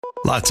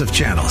Lots of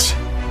channels,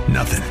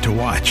 nothing to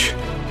watch,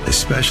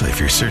 especially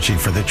if you're searching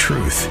for the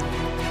truth.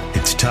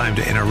 It's time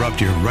to interrupt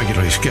your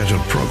regularly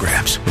scheduled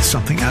programs with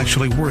something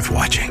actually worth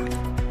watching.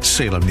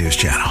 Salem News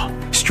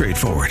Channel.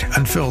 Straightforward,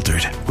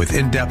 unfiltered, with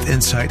in-depth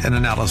insight and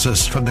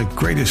analysis from the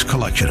greatest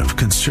collection of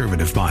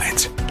conservative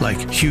minds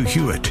like Hugh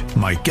Hewitt,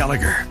 Mike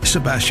Gallagher,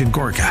 Sebastian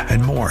Gorka,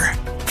 and more.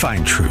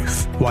 Find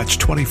truth. Watch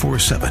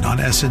 24/7 on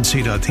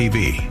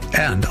snc.tv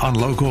and on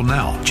Local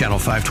Now, Channel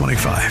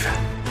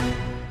 525.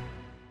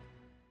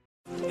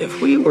 If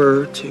we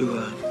were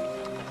to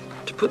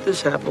put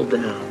this apple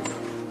down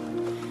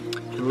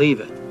and leave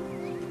it,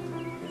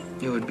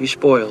 it would be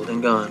spoiled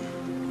and gone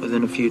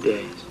within a few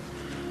days.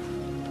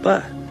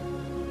 But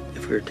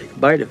if we were to take a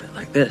bite of it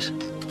like this,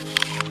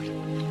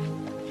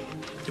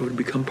 it would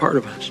become part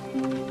of us.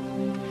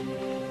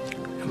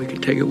 And we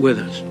could take it with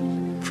us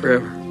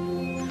forever.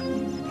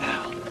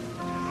 Now,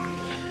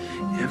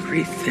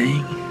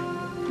 everything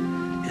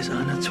is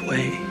on its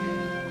way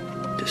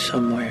to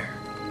somewhere.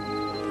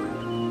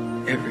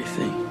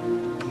 Everything.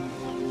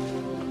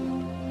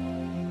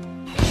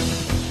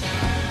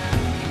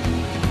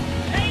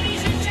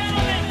 Ladies and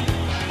gentlemen,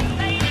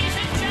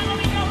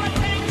 your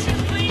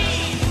attention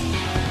please.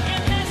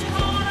 In this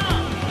corner,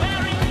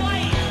 wearing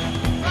white,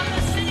 from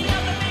the city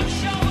of the big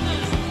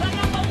shoulders, the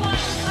number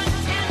one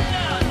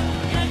contender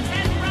in a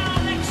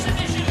 10-round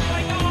exhibition for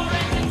your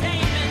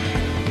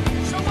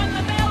entertainment. So when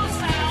the bell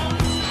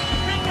sounds,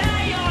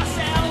 prepare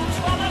yourselves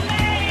for the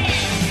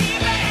main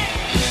event.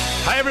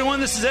 Hi, everyone.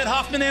 This is Ed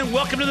Hoffman, and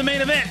welcome to the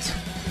main event.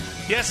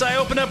 Yes, I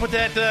opened up with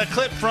that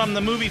clip from the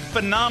movie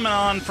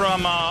Phenomenon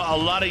from a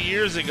lot of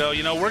years ago.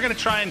 You know, we're going to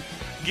try and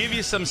give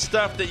you some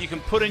stuff that you can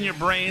put in your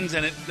brains,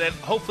 and that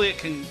hopefully it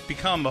can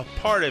become a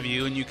part of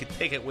you, and you can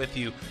take it with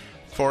you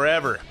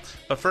forever.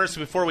 But first,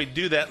 before we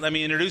do that, let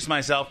me introduce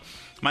myself.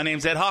 My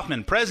name's Ed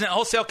Hoffman, President,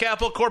 Wholesale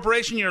Capital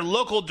Corporation, your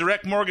local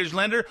direct mortgage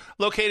lender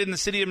located in the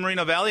city of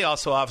Moreno Valley.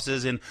 Also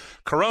offices in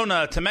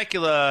Corona,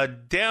 Temecula,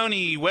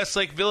 Downey,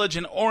 Westlake Village,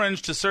 and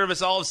Orange to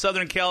service all of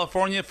Southern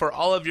California for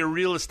all of your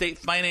real estate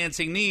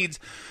financing needs.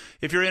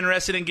 If you're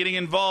interested in getting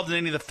involved in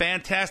any of the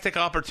fantastic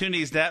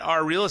opportunities that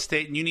are real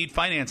estate and you need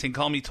financing,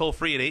 call me toll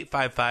free at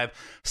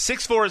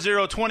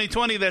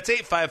 855-640-2020. That's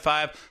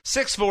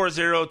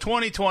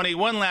 855-640-2020.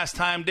 One last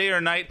time, day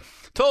or night,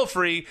 toll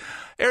free.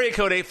 Area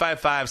code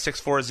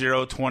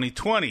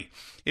 855-640-2020.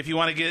 If you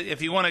want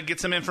to get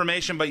some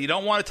information, but you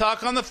don't want to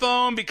talk on the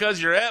phone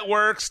because you're at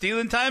work,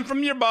 stealing time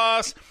from your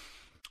boss,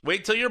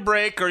 wait till your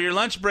break or your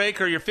lunch break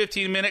or your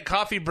 15-minute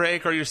coffee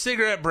break or your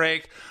cigarette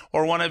break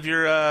or one of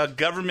your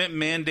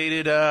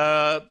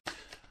government-mandated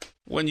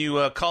when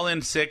you call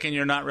in sick and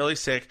you're not really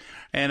sick,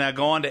 and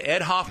go on to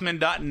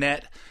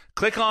edhoffman.net.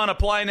 Click on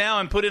Apply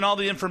Now and put in all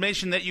the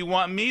information that you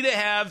want me to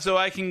have so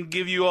I can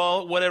give you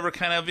all whatever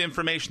kind of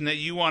information that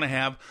you want to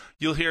have.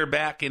 You'll hear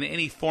back in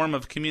any form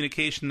of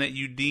communication that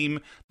you deem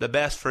the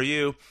best for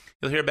you.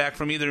 You'll hear back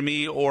from either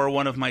me or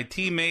one of my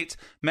teammates,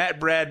 Matt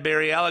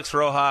Bradbury, Alex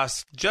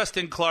Rojas,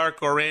 Justin Clark,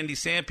 or Randy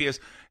Sampius,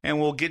 and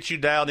we'll get you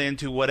dialed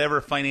into whatever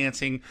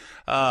financing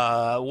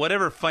puzzle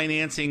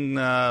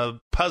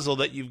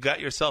that you've got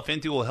yourself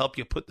into. Will help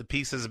you put the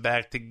pieces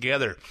back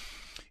together.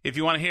 If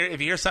you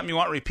hear something you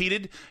want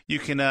repeated, you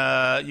can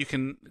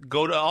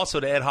go to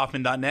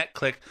edhoffman.net,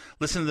 click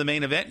listen to the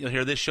main event. You'll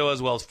hear this show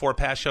as well as 4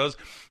 past shows,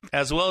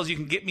 as well as you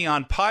can get me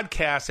on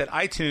podcasts at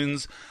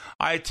iTunes.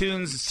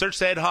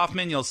 Search Ed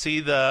Hoffman. You'll see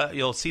the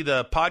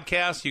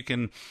podcast. You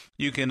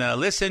can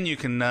listen. You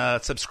can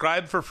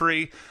subscribe for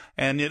free,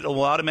 and it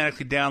will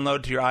automatically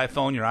download to your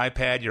iPhone, your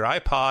iPad, your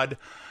iPod,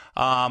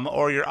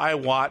 or your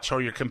iWatch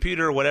or your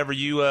computer, whatever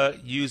you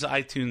use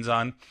iTunes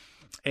on.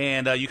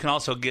 And you can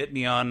also get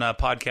me on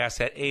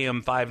podcasts at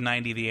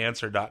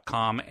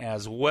am590theanswer.com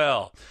as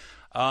well.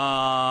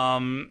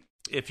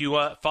 If you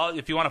want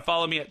to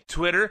follow me at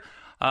Twitter,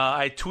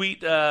 I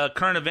tweet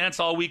current events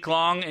all week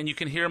long, and you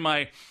can hear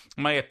my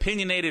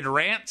opinionated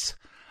rants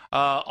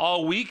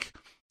all week.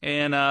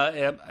 And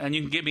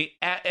you can get me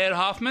at Ed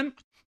Hoffman. And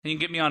you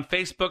can get me on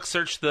Facebook.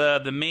 Search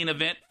the main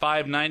event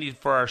 590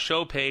 for our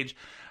show page.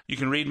 You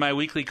can read my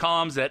weekly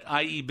columns at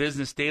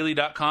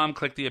iebusinessdaily.com.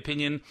 Click the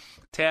opinion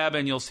tab,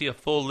 and you'll see a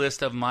full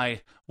list of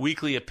my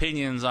weekly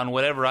opinions on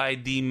whatever I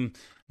deem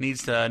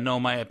needs to know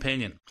my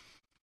opinion.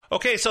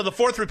 Okay, so the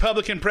 4th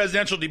Republican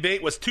presidential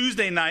debate was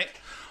Tuesday night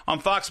on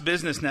Fox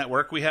Business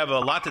Network. We have a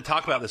lot to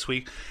talk about this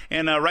week,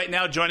 and right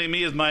now joining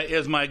me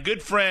is my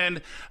good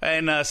friend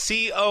and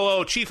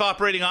COO, Chief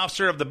Operating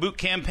Officer of the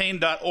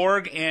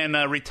bootcampaign.org, and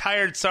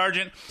retired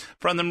sergeant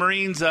from the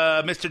Marines,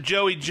 Mr.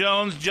 Joey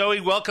Jones.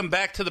 Joey, welcome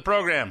back to the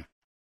program.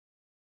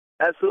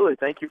 Absolutely.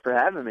 Thank you for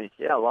having me.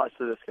 Yeah, lots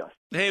to discuss.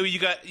 Hey,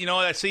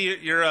 I see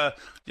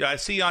I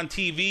see you on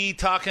TV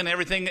talking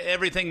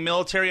everything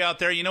military out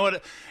there. You know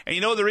what?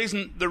 And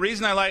the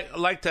reason I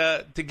like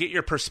to get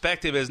your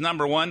perspective is,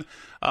 number one,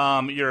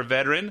 you're a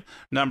veteran.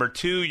 Number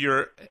two,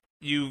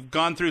 you've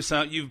gone through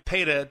you've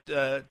paid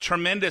a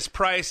tremendous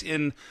price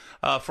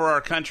for our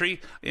country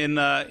in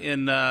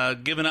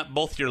giving up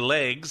both your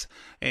legs,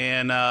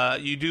 and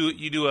you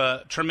do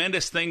a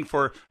tremendous thing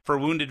for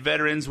wounded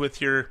veterans with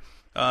your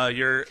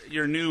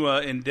your new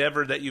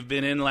endeavor that you've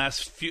been in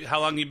how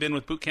long you been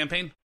with Boot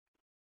Campaign?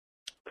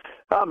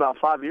 About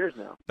 5 years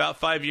now. About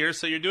 5 years.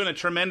 So you're doing a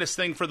tremendous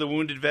thing for the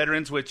wounded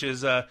veterans, which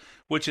is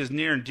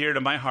near and dear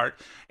to my heart.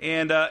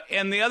 And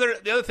the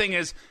other thing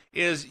is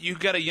you've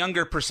got a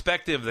younger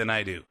perspective than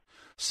I do.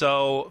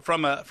 So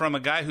from a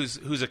guy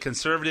who's a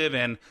conservative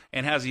and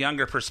has a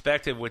younger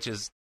perspective, which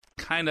is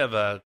kind of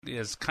a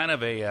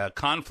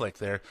conflict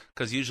there,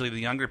 because usually the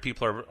younger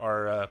people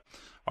are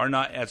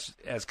not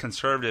as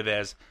conservative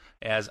as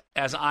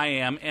I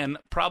am, and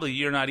probably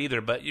you're not either,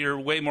 but you're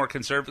way more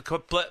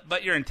conservative,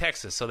 but you're in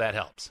Texas, so that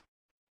helps.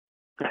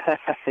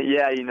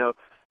 Yeah,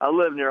 I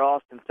live near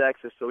Austin,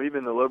 Texas, so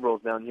even the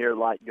liberals down here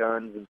like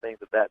guns and things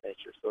of that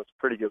nature, so it's a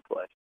pretty good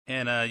place.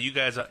 And you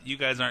guys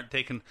ain't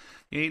taking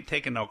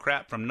no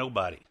crap from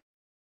nobody.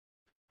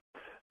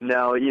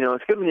 No,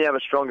 it's good when you have a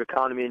strong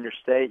economy in your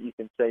state. You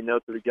can say no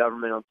to the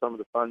government on some of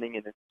the funding,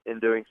 and in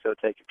doing so,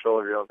 take control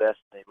of your own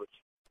destiny, which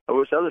I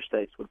wish other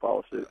states would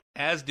follow suit.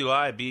 As do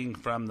I, being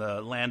from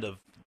the land of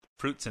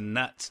fruits and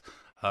nuts,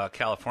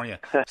 California.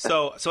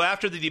 So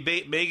after the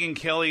debate, Megyn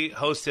Kelly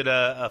hosted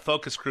a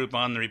focus group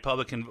on the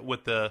Republican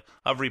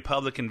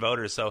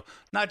voters. So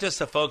not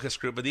just a focus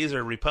group, but these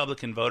are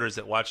Republican voters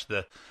that watch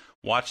the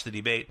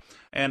debate.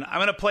 And I'm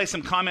going to play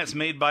some comments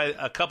made by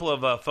a couple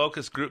of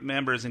focus group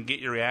members and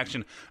get your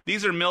reaction.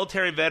 These are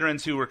military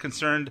veterans who were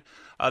concerned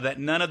that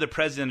none of the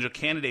presidential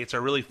candidates are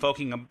really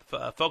focusing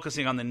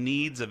on the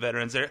needs of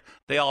veterans.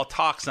 They all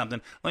talk something.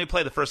 Let me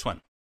play the first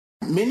one.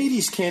 Many of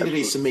these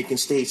candidates are making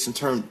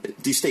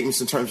these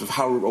statements in terms of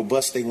how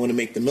robust they want to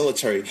make the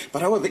military,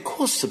 but however, it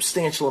costs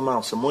substantial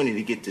amounts of money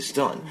to get this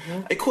done.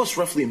 Mm-hmm. It costs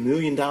roughly $1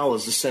 million to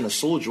send a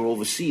soldier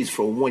overseas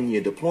for a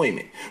 1-year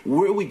deployment.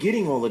 Where are we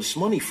getting all of this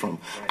money from?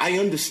 I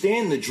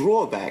understand the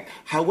drawback.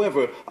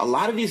 However, a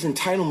lot of these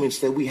entitlements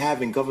that we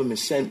have in government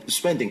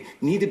spending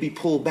need to be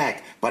pulled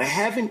back, but I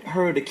haven't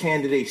heard a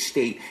candidate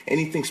state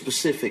anything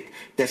specific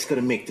that's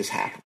going to make this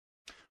happen.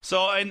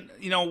 So,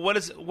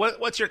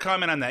 what's your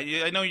comment on that?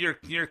 I know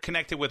you're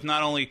connected with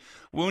not only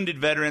wounded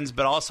veterans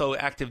but also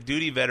active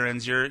duty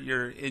veterans.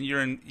 You're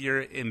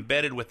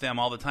embedded with them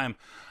all the time.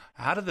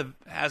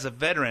 As a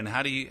veteran,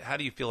 how do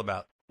you feel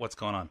about what's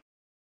going on?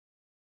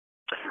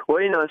 Well,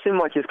 it seemed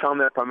like his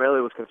comment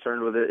primarily was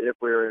concerned with it if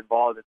we were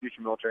involved in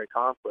future military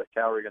conflict,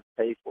 how are we going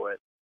to pay for it?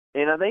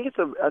 And I think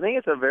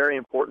it's a very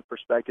important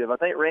perspective. I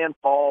think Rand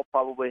Paul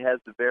probably has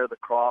to bear the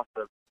cross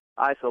of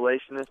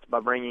isolationist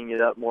by bringing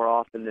it up more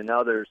often than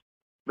others.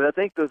 But I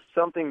think there's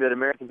something that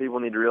American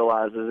people need to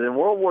realize is in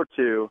World War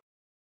II,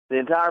 the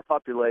entire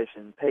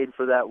population paid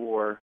for that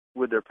war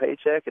with their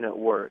paycheck and at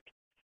work.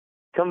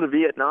 Come to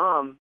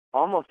Vietnam,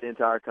 almost the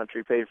entire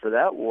country paid for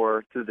that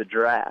war through the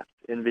draft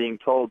and being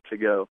told to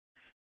go.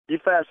 You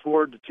fast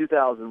forward to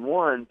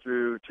 2001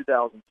 through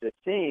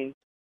 2015,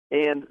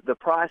 and the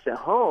price at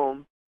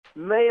home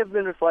may have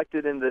been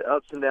reflected in the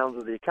ups and downs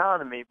of the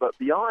economy, but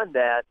beyond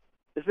that,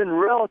 it's been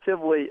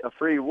relatively a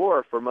free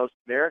war for most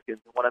Americans.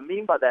 And what I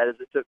mean by that is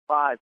it took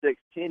 5,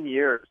 6, 10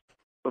 years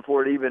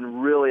before it even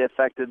really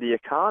affected the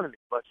economy,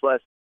 much less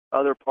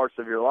other parts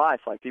of your life,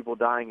 like people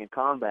dying in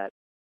combat.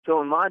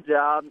 So in my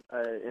job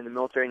in the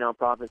military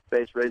nonprofit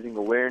space, raising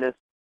awareness,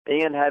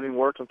 and having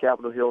worked on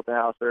Capitol Hill at the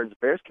House Veterans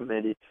Affairs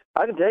Committee,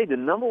 I can tell you the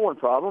number one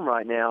problem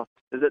right now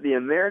is that the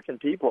American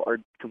people are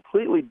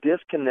completely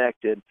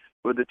disconnected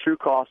with the true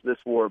cost of this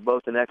war,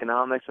 both in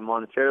economics and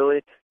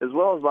monetarily, as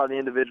well as by the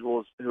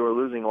individuals who are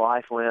losing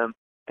life, limb,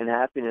 and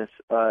happiness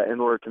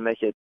in order to make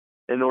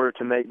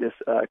this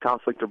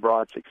conflict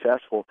abroad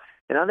successful.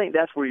 And I think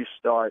that's where you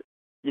start.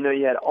 You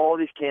had all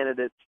these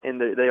candidates, and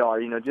they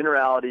are.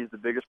 Generality is the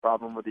biggest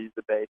problem with these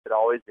debates. It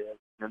always is.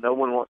 No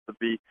one wants to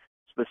be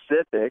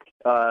specific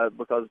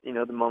because,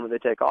 the moment they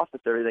take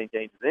office, everything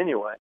changes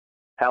anyway.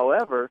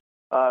 However,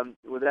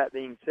 with that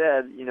being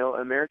said,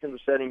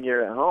 Americans are sitting here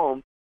at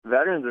home,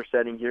 veterans are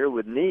sitting here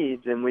with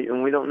needs, and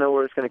we don't know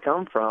where it's going to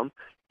come from,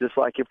 just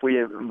like if we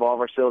involve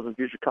ourselves in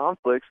future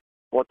conflicts,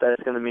 what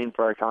that's going to mean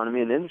for our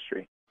economy and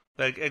industry.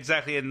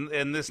 Exactly,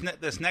 and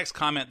this next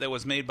comment that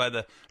was made by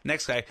the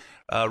next guy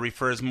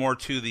refers more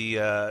to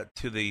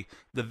the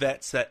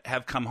vets that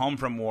have come home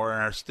from war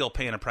and are still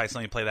paying a price.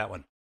 Let me play that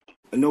one.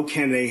 No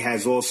candidate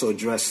has also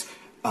addressed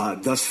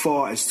thus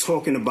far as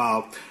talking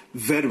about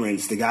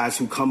veterans, the guys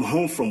who come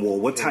home from war,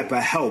 what type of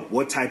help,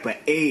 what type of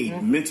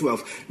aid, mental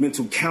health,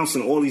 mental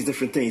counseling, all these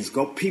different things.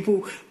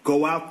 People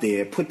go out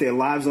there, put their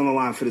lives on the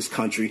line for this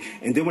country,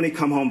 and then when they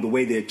come home, the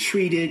way they're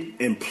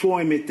treated,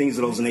 employment, things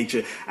of those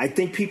nature, I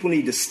think people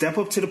need to step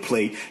up to the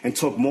plate and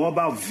talk more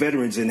about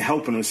veterans and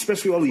helping them,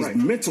 especially all these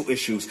mental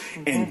issues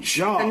and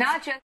jobs. So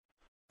not just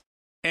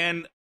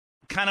and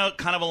kind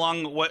of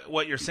along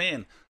what you're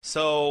saying.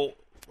 So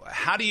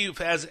how do you,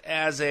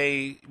 as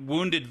a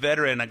wounded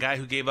veteran, a guy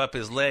who gave up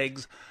his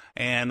legs,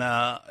 and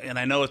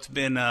I know it's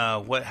been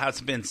has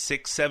it been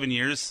 6-7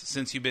 years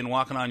since you've been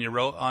walking on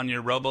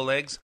your robo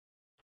legs?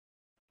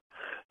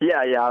 Yeah.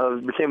 I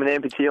became an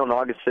amputee on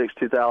August 6,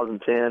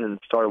 2010, and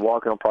started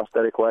walking on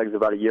prosthetic legs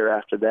about a year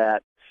after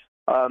that.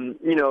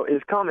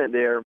 His comment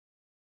there,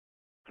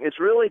 it's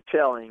really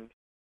telling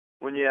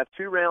when you have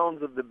 2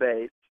 rounds of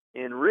debates,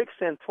 and Rick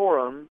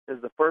Santorum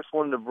is the first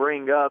one to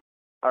bring up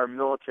our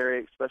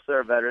military, especially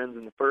our veterans,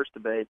 in the first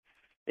debate,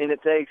 and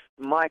it takes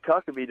Mike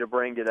Huckabee to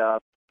bring it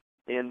up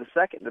in the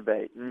second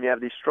debate. And you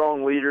have these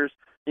strong leaders.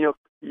 You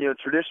know,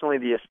 traditionally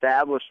the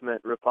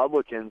establishment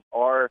Republicans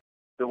are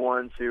the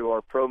ones who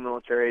are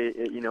pro-military,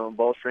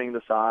 bolstering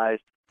the size,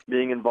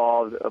 being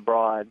involved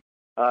abroad.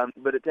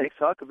 But it takes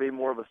Huckabee,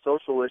 more of a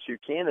social issue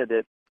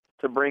candidate,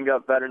 to bring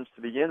up veterans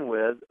to begin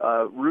with.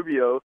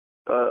 Rubio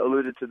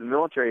alluded to the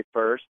military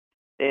first.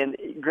 And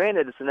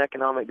granted, it's an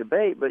economic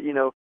debate, but,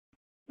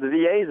 the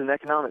VA is an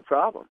economic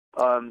problem.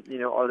 Are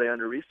they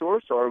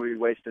under-resourced, or are we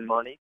wasting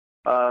money?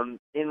 And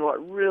what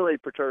really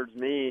perturbs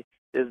me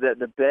is that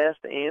the best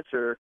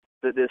answer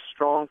that this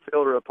strong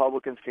field of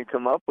Republicans can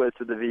come up with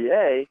to the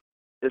VA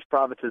is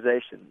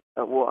privatization.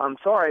 Well, I'm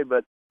sorry,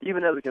 but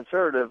even as a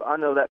conservative, I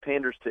know that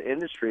panders to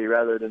industry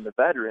rather than the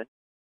veteran.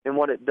 And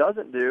what it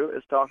doesn't do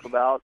is talk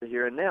about the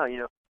here and now.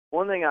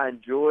 One thing I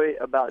enjoy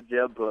about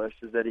Jeb Bush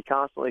is that he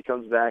constantly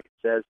comes back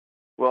and says,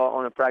 well,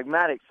 on a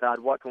pragmatic side,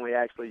 what can we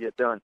actually get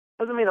done?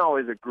 Doesn't mean I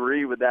always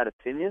agree with that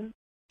opinion,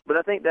 but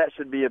I think that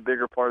should be a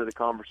bigger part of the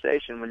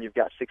conversation when you've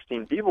got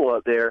 16 people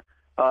up there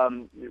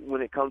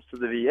when it comes to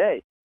the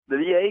VA. The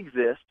VA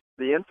exists.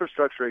 The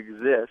infrastructure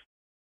exists.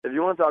 If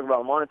you want to talk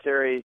about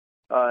monetary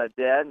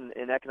debt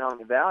and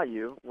economic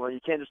value, well, you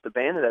can't just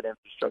abandon that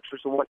infrastructure.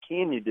 So what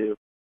can you do?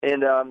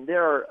 And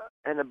there are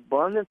an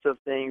abundance of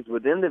things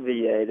within the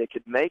VA that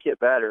could make it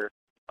better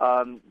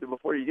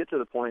before you get to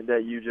the point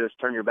that you just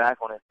turn your back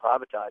on it and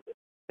privatize it.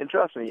 And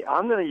trust me,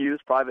 I'm going to use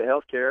private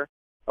health care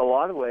a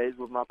lot of ways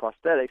with my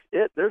prosthetics.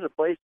 There's a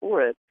place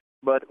for it,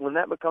 but when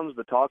that becomes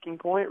the talking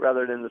point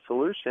rather than the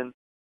solution,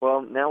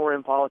 well, now we're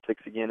in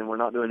politics again, and we're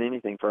not doing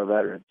anything for our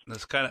veterans.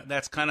 That's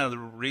kind of the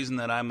reason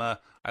that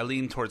I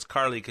lean towards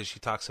Carly, because she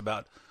talks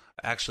about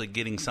actually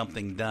getting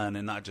something done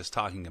and not just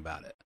talking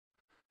about it.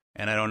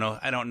 And I don't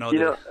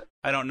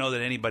know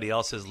that anybody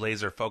else is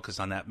laser focused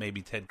on that.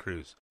 Maybe Ted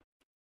Cruz.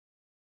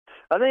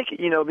 I think,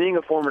 being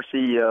a former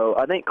CEO,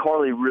 I think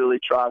Carly really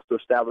tries to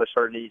establish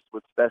her needs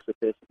with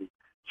specificity.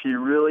 She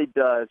really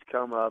does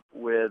come up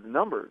with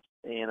numbers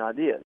and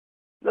ideas.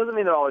 Doesn't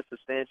mean they're always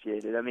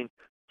substantiated. I mean,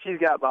 she's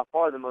got by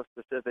far the most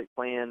specific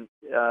plan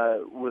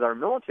with our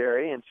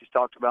military, and she's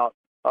talked about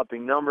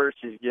upping numbers.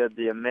 She's given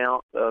the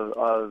amount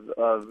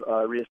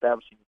of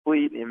reestablishing the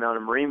fleet, the amount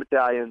of Marine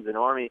battalions and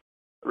Army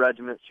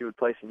regiments she would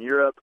place in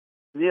Europe.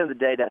 At the end of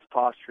the day, that's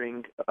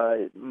posturing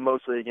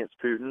mostly against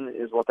Putin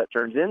is what that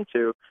turns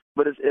into,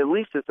 but at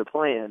least it's a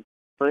plan.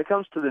 When it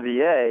comes to the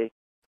VA,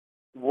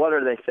 what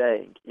are they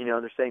saying?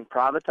 They're saying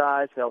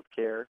privatize health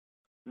care.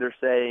 They're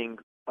saying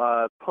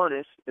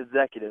punish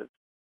executives.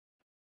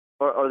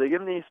 Are they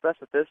giving any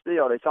specificity?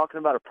 Are they talking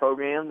about a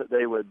program that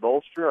they would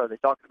bolster? Are they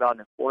talking about an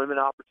employment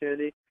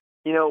opportunity?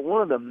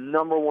 One of the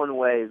number one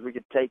ways we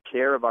could take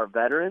care of our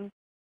veterans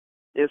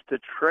is to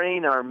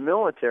train our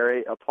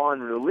military upon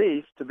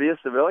release to be a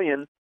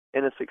civilian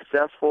and a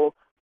successful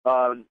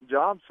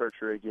job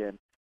searcher again.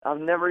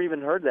 I've never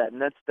even heard that,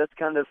 and that's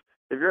kind of,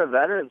 if you're a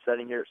veteran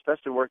sitting here,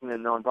 especially working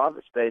in the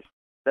nonprofit space,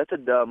 that's a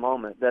duh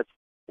moment.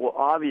 Well,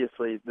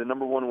 obviously, the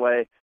number one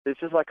way, it's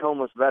just like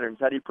homeless veterans.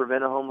 How do you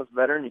prevent a homeless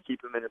veteran? You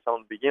keep him in his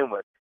home to begin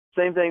with.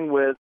 Same thing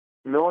with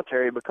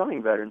military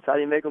becoming veterans. How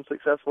do you make them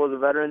successful as a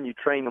veteran? You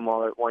train them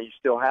while you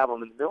still have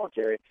them in the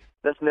military.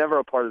 That's never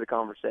a part of the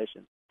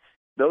conversation.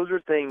 Those are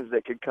things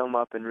that could come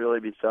up and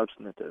really be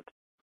substantive.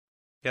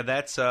 Yeah,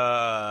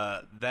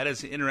 that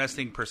is an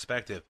interesting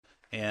perspective.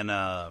 And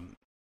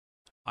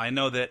I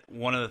know that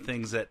one of the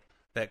things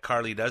that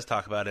Carly does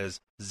talk about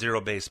is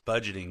zero-based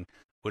budgeting,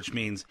 which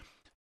means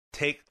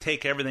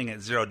take everything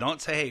at zero.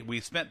 Don't say, hey,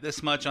 we've spent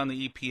this much on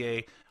the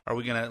EPA. Are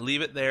we going to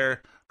leave it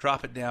there,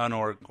 drop it down,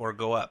 or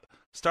go up?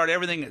 Start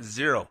everything at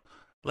zero.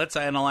 Let's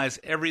analyze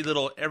every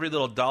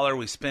little dollar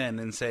we spend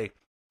and say,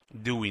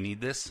 do we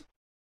need this?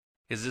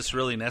 Is this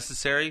really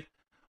necessary?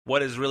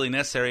 What is really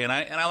necessary? And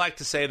I like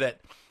to say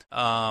that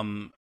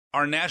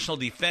our national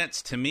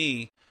defense, to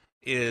me,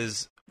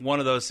 is one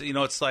of those.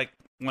 It's like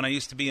when I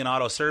used to be in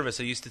auto service.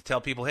 I used to tell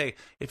people, hey,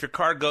 if your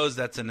car goes,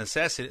 that's a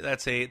necessity.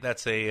 That's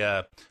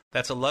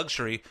a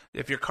luxury.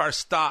 If your car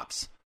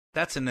stops,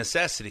 that's a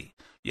necessity.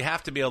 You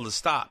have to be able to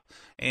stop.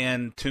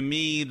 And to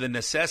me, the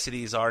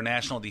necessities are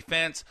national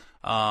defense,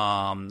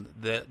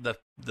 the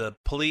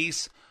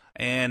police.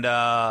 And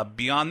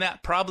beyond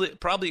that,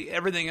 probably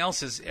everything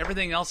else is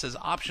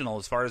optional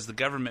as far as the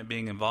government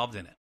being involved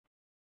in it.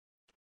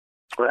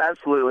 Well,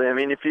 absolutely. I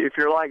mean, if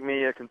you're like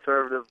me, a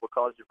conservative,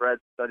 because you've read and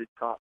studied the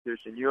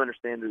Constitution, you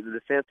understand that the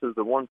defense is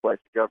the one place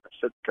the government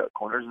should cut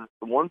corners, and it's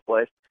the one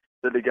place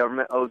that the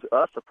government owes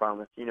us a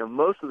promise.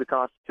 Most of the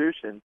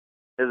Constitution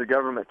is the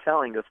government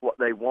telling us what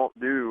they won't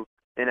do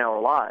in our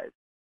lives.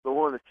 But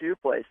one of the few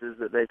places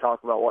that they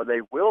talk about what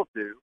they will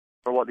do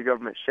or what the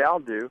government shall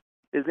do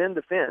is in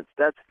defense.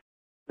 That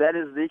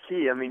is the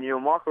key. I mean,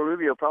 Marco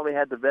Rubio probably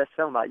had the best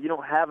selling about it. You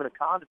don't have an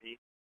economy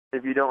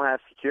if you don't have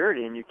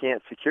security, and you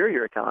can't secure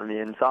your economy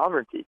and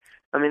sovereignty.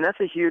 I mean, that's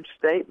a huge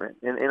statement,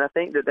 and I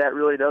think that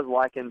really does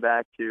liken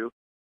back to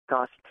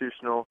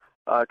constitutional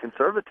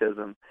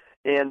conservatism.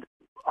 And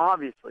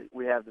obviously,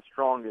 we have the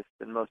strongest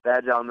and most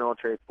agile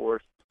military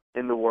force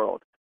in the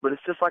world. But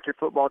it's just like your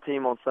football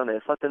team on Sunday.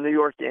 It's like the New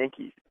York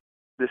Yankees.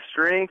 The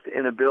strength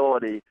and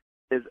ability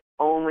is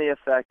only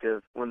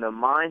effective when the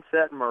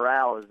mindset and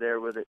morale is there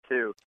with it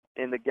too.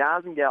 And the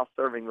guys and gals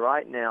serving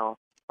right now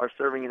are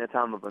serving in a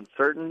time of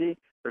uncertainty.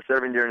 They're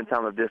serving during a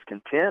time of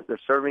discontent. They're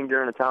serving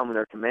during a time when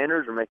their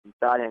commanders are making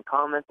side-hand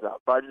comments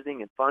about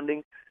budgeting and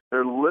funding.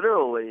 They're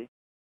literally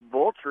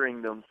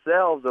vulturing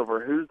themselves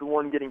over who's the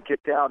one getting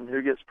kicked out and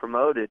who gets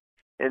promoted.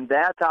 And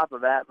that type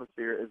of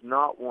atmosphere is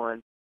not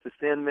one to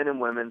send men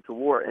and women to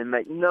war. And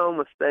make no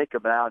mistake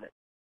about it.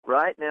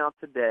 Right now,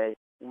 today,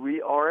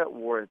 we are at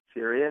war in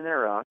Syria and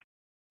Iraq,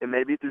 and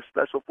maybe through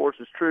Special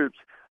Forces troops,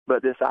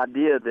 but this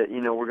idea that,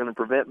 we're going to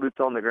prevent boots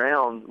on the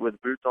ground with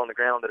boots on the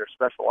ground that are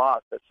special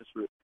ops,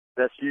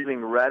 that's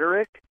using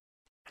rhetoric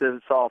to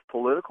solve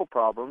political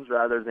problems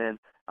rather than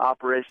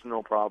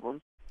operational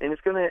problems, and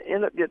it's going to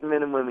end up getting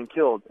men and women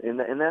killed, and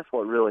that's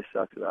what really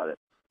sucks about it.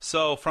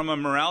 So, from a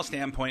morale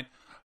standpoint,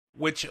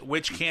 which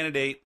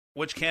candidate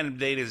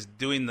is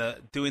doing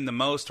the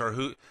most, or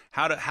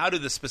how do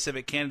the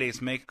specific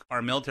candidates make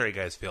our military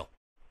guys feel?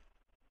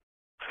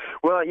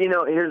 Well,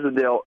 here's the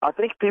deal. I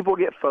think people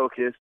get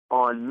focused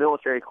on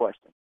military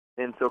questions.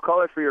 And so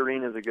Color Free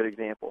Irina is a good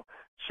example.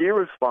 She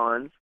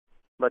responds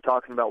by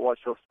talking about what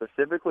she'll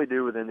specifically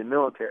do within the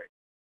military.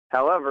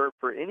 However,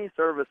 for any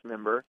service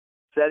member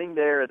sitting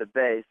there at the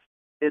base,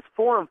 it's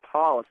foreign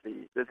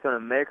policy that's going to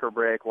make or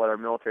break what our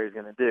military is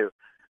going to do.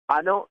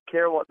 I don't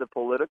care what the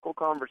political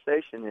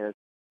conversation is.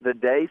 The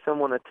day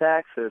someone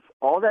attacks us,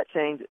 all that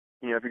changes.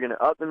 If you're going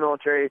to up the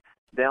military,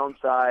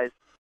 downsize,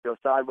 go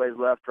sideways,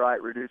 left,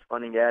 right, reduce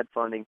funding, add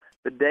funding.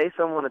 The day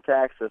someone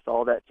attacks us,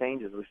 all that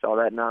changes. We saw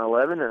that in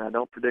 9/11, and I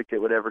don't predict it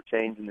would ever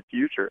change in the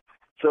future.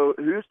 So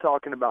who's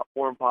talking about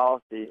foreign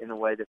policy in a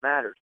way that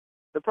matters?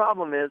 The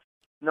problem is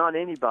not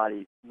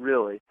anybody,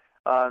 really.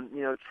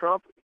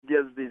 Trump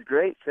gives these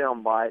great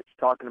sound bites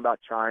talking about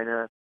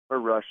China or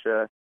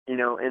Russia,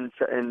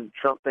 and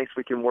Trump thinks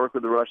we can work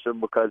with Russia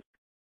because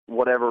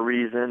whatever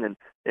reason,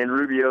 and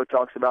Rubio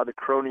talks about the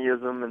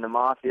cronyism and the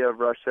mafia of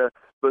Russia,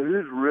 but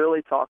who's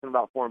really talking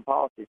about foreign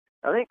policy?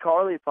 I think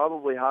Carly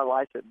probably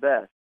highlights it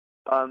best.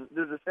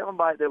 There's a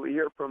soundbite that we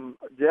hear from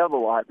Jeb a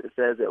lot that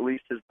says at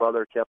least his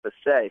brother kept us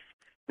safe.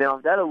 Now,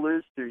 if that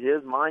alludes to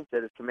his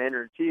mindset as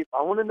commander-in-chief,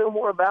 I want to know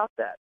more about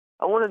that.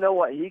 I want to know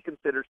what he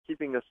considers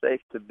keeping us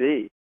safe to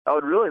be. I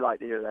would really like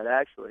to hear that,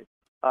 actually.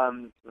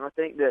 I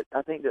think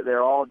that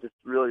they're all just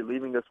really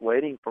leaving us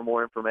waiting for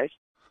more information.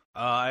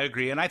 I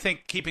agree, and I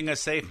think keeping us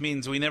safe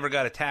means we never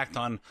got attacked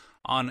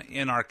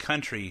in our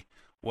country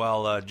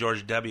while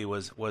George W.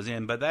 was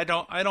in. But I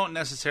don't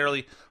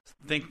necessarily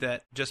think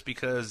that just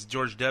because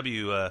George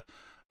W.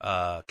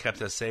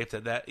 Kept us safe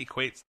that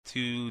equates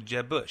to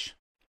Jeb Bush.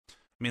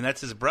 I mean,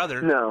 that's his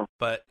brother. No,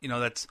 but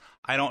that's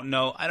I don't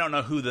know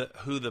who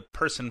the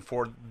person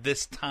for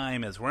this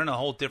time is. We're in a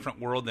whole different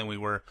world than we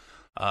were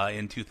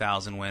in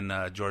 2000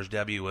 when George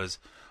W. was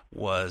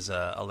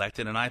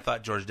elected, and I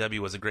thought George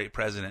W. was a great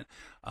president.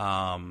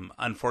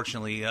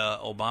 Unfortunately,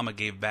 Obama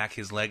gave back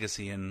his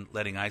legacy in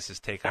letting ISIS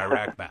take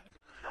Iraq back.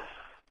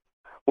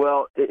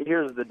 Well,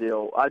 here's the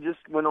deal. I just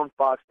went on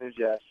Fox News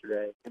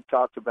yesterday and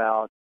talked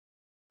about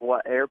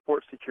what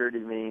airport security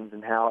means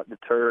and how it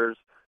deters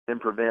and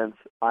prevents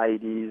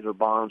IEDs or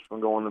bombs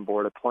from going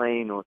aboard a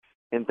plane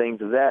and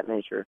things of that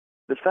nature.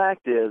 The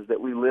fact is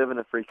that we live in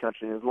a free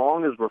country, and as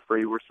long as we're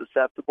free, we're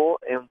susceptible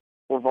and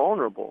we're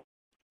vulnerable.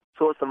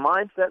 So it's a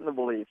mindset and a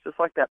belief. Just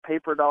like that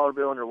paper dollar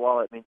bill in your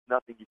wallet means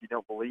nothing if you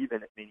don't believe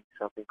in it meaning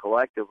something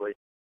collectively.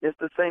 It's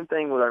the same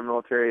thing with our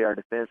military, our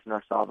defense, and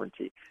our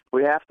sovereignty.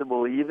 We have to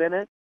believe in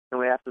it, and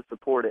we have to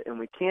support it. And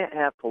we can't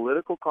have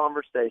political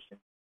conversations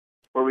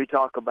where we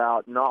talk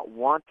about not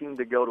wanting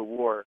to go to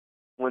war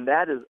when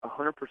that is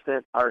 100%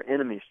 our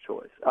enemy's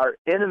choice. Our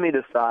enemy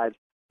decides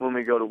when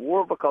we go to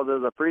war because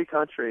as a free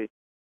country,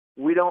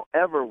 we don't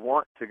ever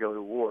want to go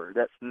to war.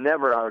 That's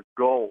never our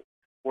goal.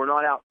 We're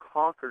not out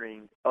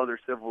conquering other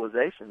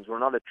civilizations. We're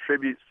not a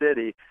tribute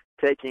city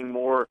taking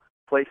more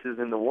places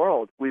in the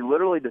world. We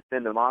literally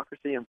defend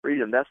democracy and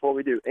freedom. That's what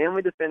we do. And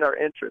we defend our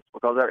interests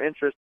because our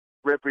interests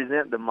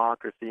represent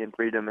democracy and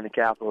freedom in a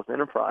capitalist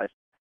enterprise.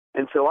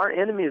 And so our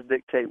enemies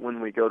dictate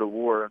when we go to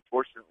war,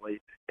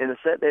 unfortunately. And to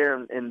sit there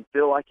and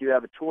feel like you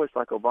have a choice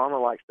like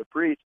Obama likes to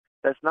preach,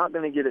 that's not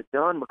going to get it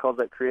done because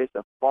that creates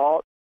a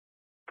false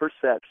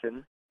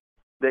perception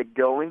that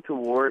going to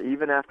war,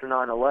 even after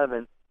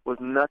 9/11, was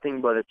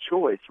nothing but a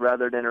choice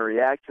rather than a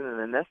reaction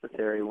and a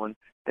necessary one.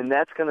 And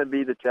that's going to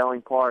be the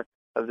telling part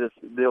of this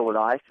deal with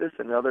ISIS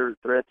and other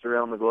threats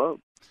around the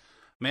globe.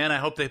 Man, I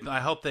hope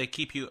they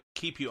keep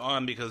you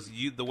on because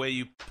the way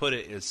you put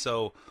it is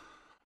so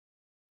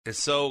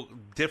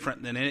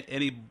different than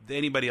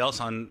anybody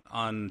else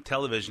on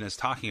television is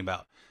talking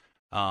about.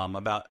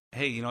 About,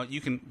 hey,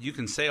 you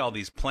can say all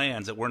these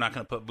plans that we're not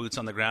going to put boots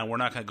on the ground, we're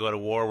not going to go to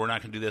war, we're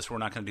not going to do this, we're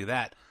not going to do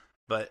that,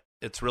 but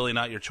it's really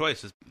not your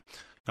choice.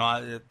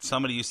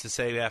 Somebody used to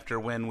say after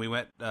when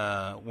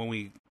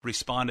we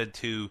responded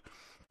to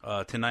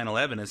to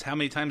 9/11 is how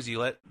many times you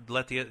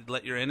let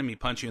your enemy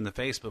punch you in the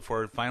face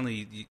before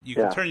finally you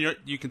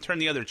can turn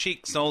the other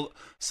cheek so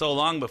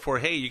long before,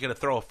 hey, you got to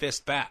throw a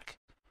fist back.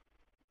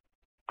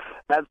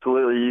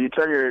 Absolutely. You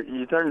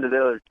turn to the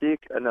other cheek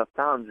enough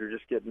times, you're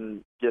just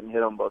getting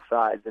hit on both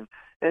sides. And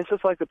it's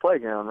just like the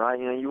playground, right?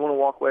 You want to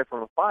walk away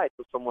from a fight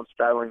with someone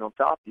straddling on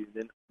top of you,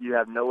 then you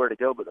have nowhere to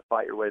go but to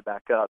fight your way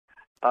back up.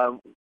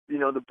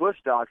 The Bush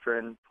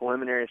Doctrine,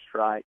 preliminary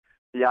strike,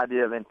 the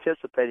idea of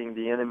anticipating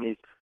the enemy's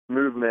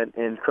movement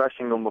and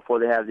crushing them before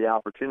they have the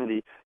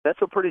opportunity,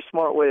 that's a pretty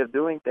smart way of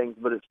doing things,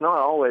 but it's not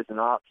always an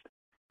option,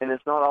 and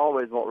it's not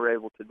always what we're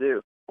able to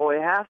do. What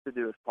we have to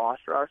do is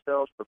posture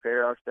ourselves,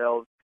 prepare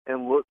ourselves,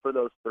 and look for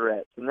those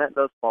threats, and that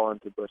does fall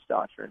into Bush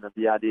Doctrine of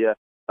the idea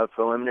of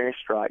preliminary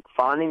strike,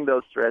 finding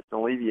those threats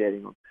and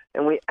alleviating them.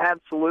 And we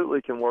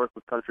absolutely can work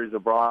with countries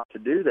abroad to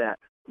do that,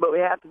 but we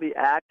have to be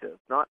active,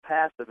 not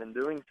passive in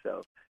doing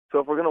so. So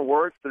if we're going to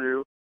work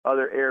through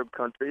other Arab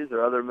countries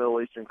or other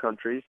Middle Eastern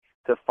countries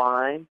to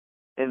find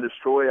and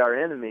destroy our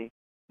enemy,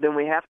 then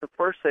we have to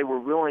first say we're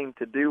willing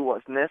to do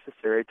what's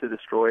necessary to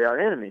destroy our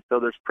enemy. So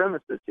there's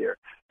premises here.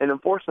 And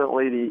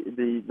unfortunately,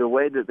 the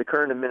way that the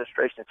current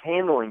administration is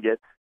handling it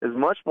is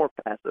much more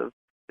passive.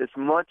 It's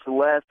much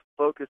less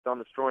focused on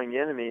destroying the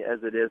enemy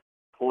as it is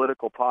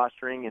political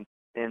posturing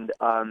and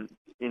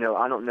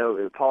I don't know,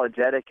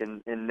 apologetic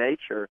in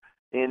nature.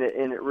 And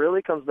it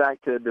really comes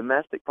back to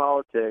domestic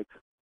politics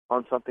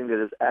on something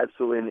that is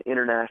absolutely an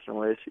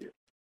international issue.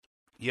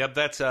 Yep,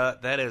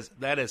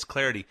 that is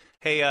clarity.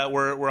 Hey,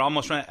 we're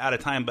almost running out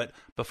of time, but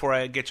before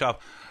I get you off,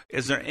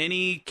 is there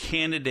any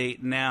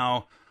candidate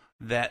now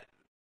that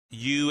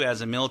you,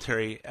 as a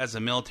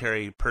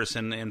military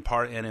person, in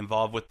part and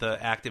involved with the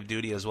active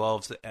duty as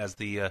well as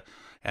the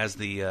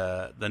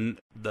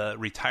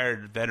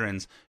retired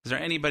veterans, is there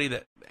anybody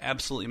that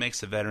absolutely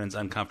makes the veterans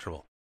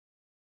uncomfortable?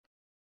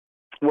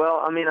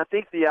 Well, I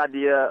think the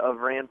idea of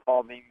Rand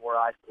Paul being more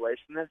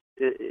isolationist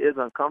is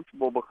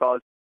uncomfortable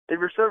because if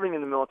you're serving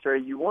in the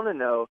military, you want to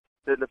know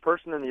that the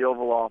person in the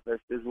Oval Office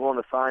is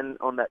willing to sign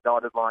on that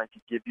dotted line to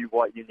give you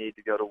what you need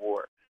to go to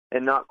war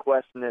and not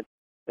question it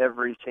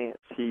every chance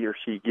he or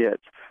she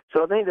gets.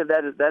 So I think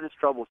that is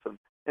troublesome.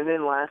 And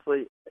then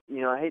lastly,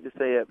 I hate to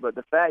say it, but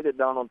the fact that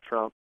Donald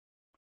Trump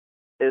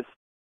is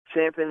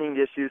championing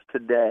issues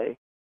today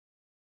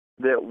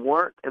that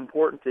weren't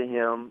important to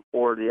him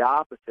or the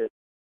opposite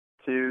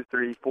 2,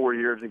 3, 4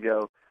 years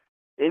ago,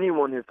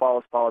 anyone who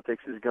follows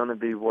politics is going to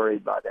be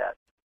worried by that.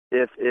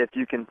 If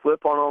you can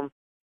flip on them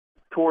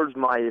towards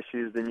my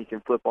issues, then you can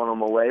flip on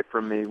them away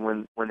from me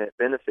when it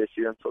benefits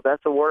you. And so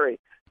that's a worry.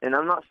 And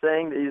I'm not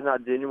saying that he's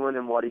not genuine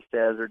in what he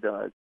says or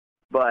does,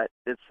 but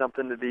it's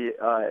something to be,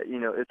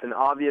 it's an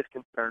obvious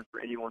concern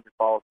for anyone who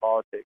follows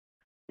politics.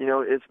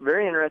 It's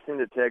very interesting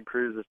that Ted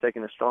Cruz has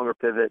taken a stronger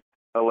pivot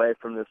away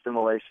from the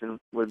assimilation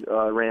with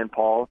Rand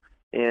Paul.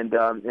 And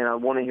I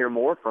want to hear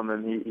more from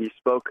him. He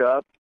spoke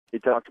up. He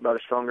talked about a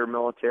stronger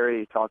military.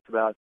 He talked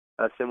about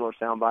a similar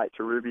soundbite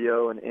to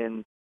Rubio,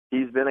 and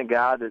he's been a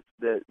guy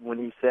that when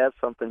he says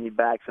something, he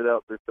backs it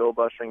up through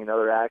filibustering and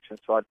other actions.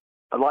 So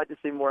I'd like to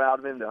see more out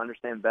of him to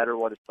understand better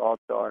what his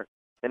thoughts are.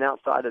 And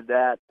outside of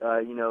that,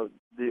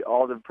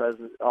 all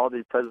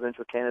the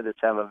presidential candidates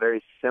have a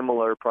very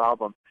similar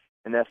problem,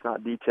 and that's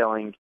not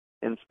detailing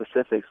in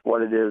specifics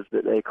what it is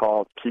that they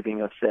call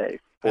keeping us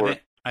safe or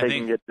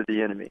taking it to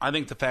the enemy. I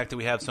think the fact that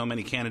we have so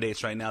many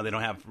candidates right now, they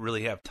don't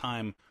really have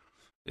time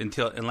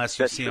unless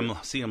you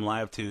see them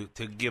live to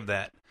give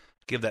that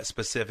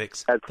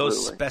specifics. Absolutely.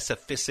 Those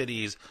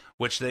specificities,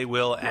 which they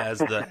will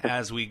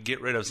as we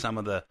get rid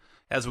of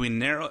as we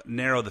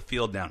narrow the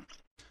field down.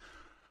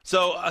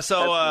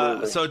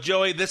 So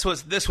Joey, this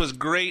was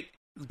great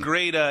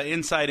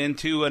insight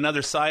into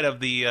another side of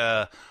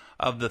the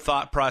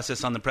thought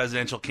process on the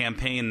presidential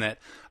campaign that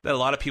a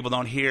lot of people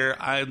don't hear.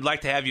 I'd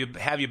like to have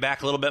you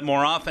back a little bit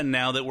more often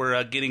now that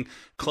we're getting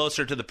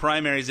closer to the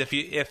primaries,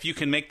 if you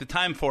can make the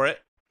time for it.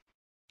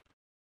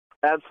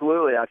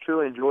 Absolutely. I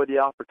truly enjoyed the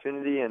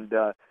opportunity and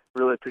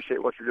really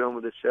appreciate what you're doing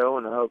with this show,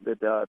 and I hope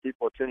that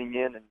people are tuning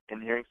in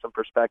and hearing some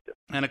perspective.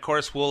 And of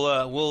course,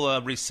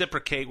 we'll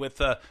reciprocate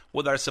with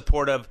our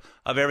support of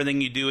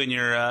everything you do in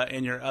your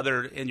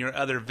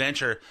other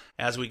venture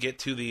as we get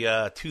to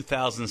the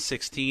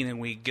 2016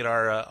 and we get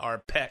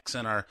our pecs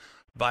and our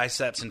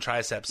biceps and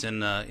triceps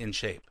in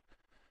shape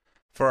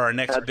for our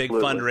next Absolutely.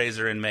 big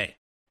fundraiser in May.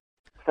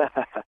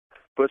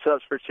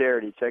 Push-Ups for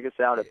Charity. Check us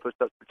out at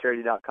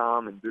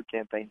pushupsforcharity.com and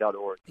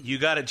bootcampaign.org. You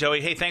got it, Joey.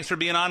 Hey, thanks for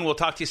being on. We'll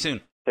talk to you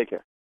soon. Take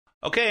care.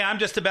 Okay, I'm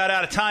just about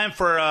out of time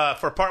for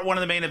part one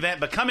of the main event,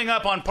 but coming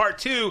up on part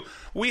two,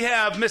 we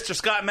have Mr.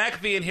 Scott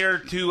McAfee in here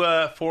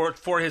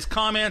for his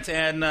comment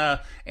and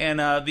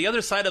the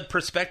other side of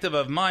perspective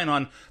of mine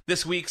on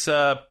this week's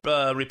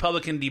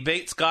Republican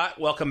debate. Scott,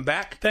 welcome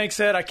back. Thanks,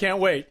 Ed. I can't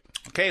wait.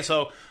 Okay,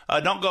 so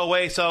don't go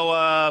away.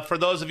 So for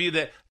those of you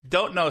that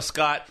don't know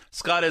Scott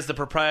is the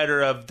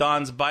proprietor of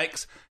Don's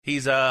Bikes.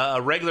 He's a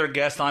regular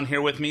guest on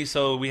here with me,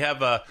 so we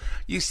have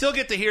you still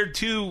get to hear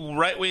two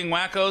right-wing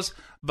wackos,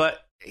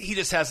 but he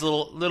just has a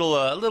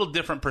little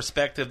different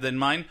perspective than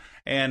mine.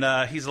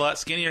 and he's a lot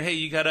skinnier. Hey,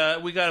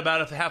 we got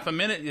about a half a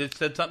minute. You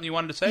said something you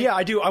wanted to say? Yeah,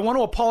 I do. I want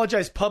to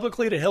apologize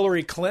publicly to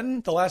Hillary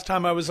Clinton. The last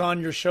time I was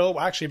on your show,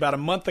 actually about a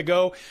month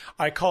ago,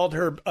 I called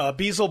her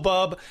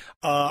Beelzebub.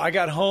 I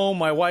got home.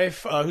 My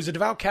wife, who's a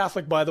devout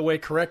Catholic, by the way,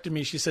 corrected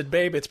me. She said,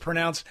 babe, it's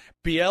pronounced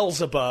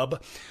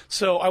Beelzebub.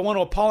 So I want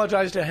to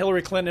apologize to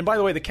Hillary Clinton. And by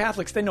the way, the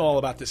Catholics, they know all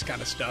about this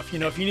kind of stuff. You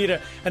know, if you need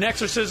an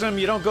exorcism,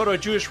 you don't go to a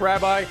Jewish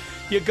rabbi,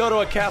 you go to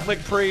a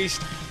Catholic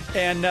priest.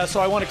 And so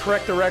I want to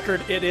correct the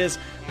record. It is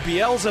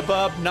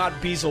Beelzebub,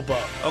 not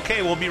Beelzebub.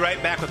 Okay, we'll be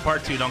right back with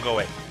part 2. Don't go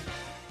away.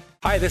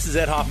 Hi, this is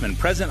Ed Hoffman,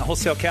 President of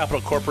Wholesale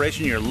Capital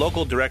Corporation, your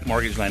local direct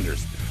mortgage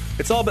lenders.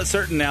 It's all but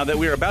certain now that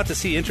we are about to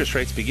see interest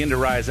rates begin to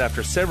rise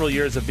after several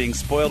years of being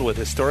spoiled with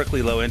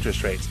historically low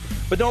interest rates.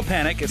 But don't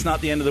panic, it's not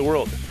the end of the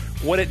world.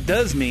 What it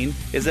does mean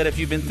is that if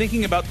you've been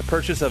thinking about the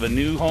purchase of a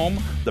new home,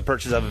 the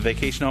purchase of a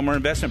vacation home or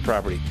investment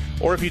property,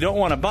 or if you don't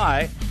want to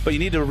buy, but you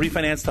need to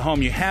refinance the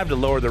home you have to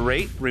lower the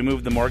rate,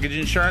 remove the mortgage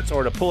insurance,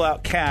 or to pull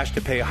out cash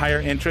to pay higher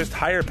interest,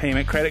 higher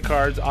payment, credit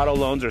cards, auto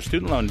loans, or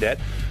student loan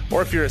debt,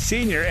 or if you're a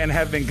senior and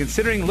have been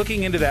considering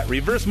looking into that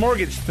reverse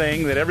mortgage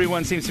thing that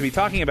everyone seems to be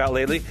talking about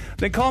lately,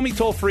 then call me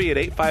toll free at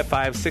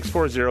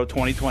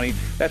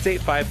 855-640-2020. That's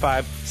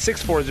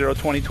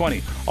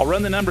 855-640-2020. I'll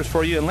run the numbers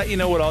for you and let you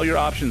know what all your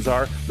options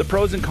are, the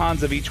pros and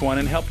cons of each one,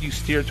 and help you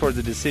steer towards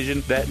a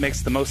decision that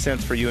makes the most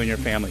sense for you and your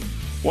family.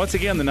 Once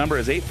again, the number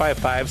is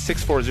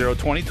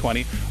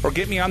 855-640-2020, or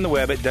get me on the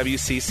web at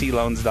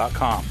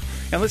wccloans.com.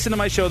 And listen to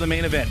my show, The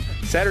Main Event,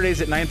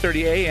 Saturdays at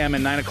 9:30 a.m.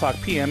 and 9 o'clock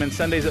p.m. and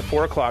Sundays at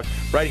 4 o'clock,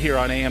 right here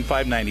on AM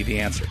 590, The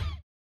Answer.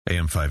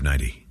 AM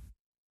 590,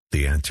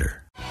 The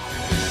Answer.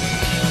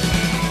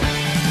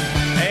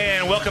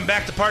 And welcome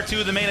back to part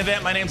 2 of The Main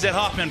Event. My name's Ed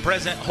Hoffman,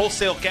 President,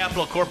 Wholesale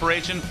Capital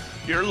Corporation,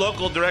 your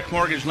local direct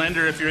mortgage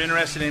lender. If you're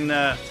interested in,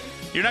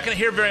 you're not going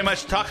to hear very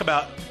much talk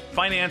about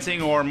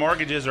financing or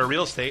mortgages or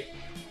real estate,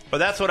 but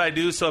that's what I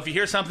do. So if you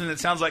hear something that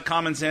sounds like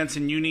common sense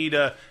and you need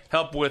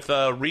help with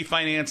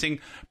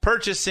refinancing,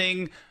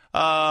 purchasing,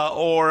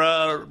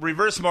 or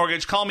reverse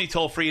mortgage, call me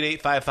toll free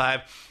at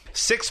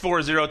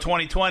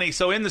 855-640-2020.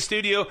 So in the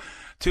studio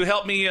to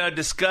help me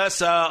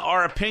discuss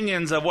our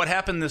opinions of what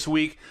happened this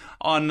week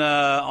on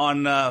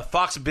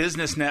Fox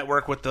Business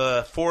Network with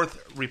the 4th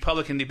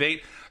Republican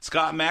debate,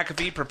 Scott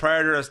McAfee,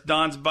 proprietor of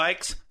Don's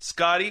Bikes.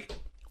 Scotty,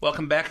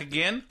 welcome back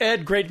again.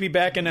 Ed, great to be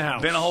back in the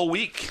house. Been a whole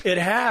week. It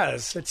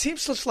has. It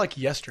seems just like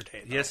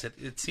yesterday, though. Yes,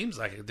 it seems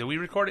like it. Did we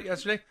record it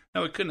yesterday?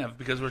 No, we couldn't have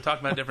because we were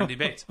talking about different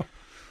debates.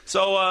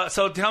 So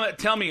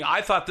tell me,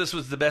 I thought this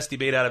was the best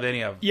debate out of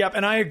any of them. Yep,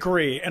 and I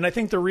agree. And I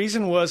think the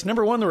reason was,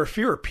 number one, there were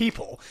fewer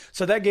people.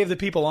 So that gave the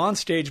people on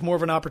stage more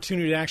of an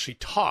opportunity to actually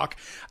talk.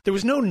 There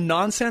was no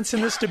nonsense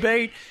in this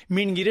debate,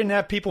 meaning you didn't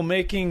have people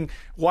making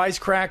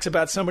wisecracks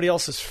about somebody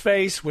else's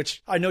face,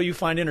 which I know you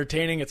find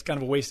entertaining. It's kind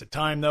of a waste of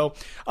time, though.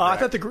 Right. I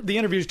thought the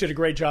interviews did a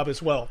great job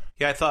as well.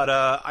 Yeah, I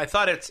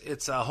thought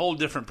it's a whole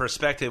different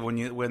perspective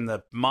when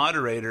the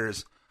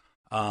moderators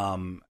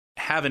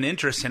have an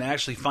interest in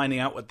actually finding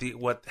out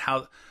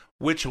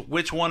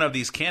which one of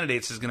these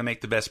candidates is going to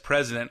make the best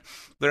president.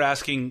 They're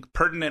asking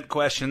pertinent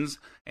questions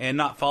and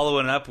not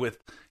following up with,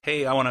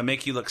 "Hey, I want to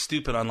make you look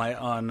stupid on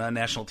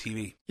national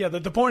TV." Yeah,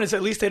 the point is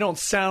at least they don't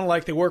sound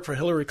like they work for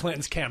Hillary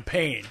Clinton's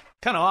campaign.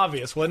 Kind of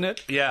obvious, wasn't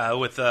it? Yeah,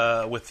 with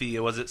the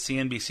was it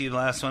CNBC the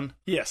last one?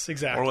 Yes,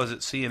 exactly. Or was it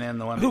CNN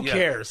the one? Who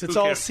cares? It's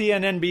all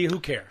CNNB. Who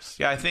cares?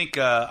 Yeah, I think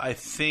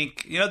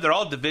they're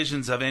all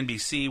divisions of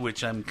NBC,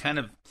 which I'm kind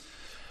of.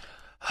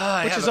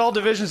 Which is all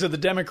divisions of the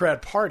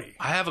Democrat Party.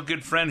 I have a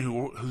good friend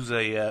who's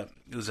a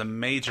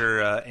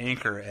major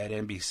anchor at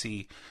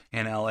NBC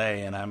in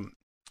LA, and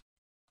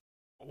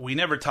we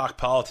never talk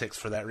politics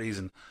for that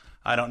reason.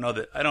 I don't know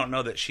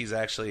that she's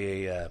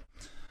actually a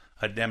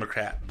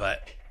Democrat,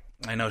 but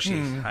I know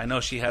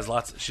she has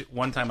lots.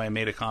 One time I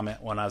made a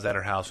comment when I was at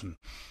her house, and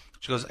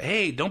she goes,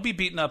 "Hey, don't be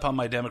beating up on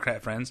my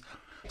Democrat friends."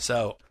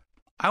 So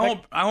I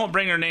won't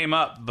bring her name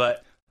up,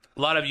 but.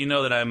 A lot of you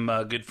know that I'm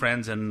good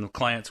friends and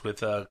clients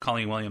with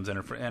Colleen Williams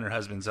and her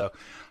husband, so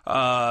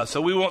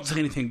we won't say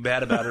anything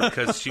bad about her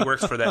because she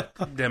works for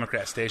that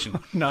Democrat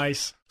station.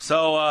 Nice.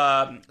 So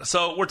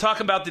we're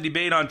talking about the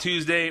debate on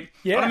Tuesday.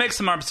 Yeah. I want to make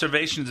some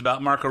observations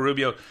about Marco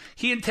Rubio.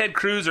 He and Ted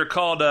Cruz are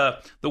called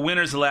the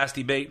winners of the last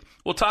debate.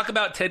 We'll talk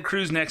about Ted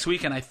Cruz next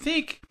week, and I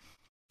think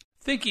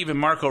even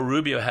Marco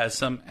Rubio has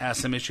some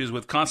issues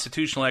with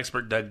constitutional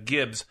expert Doug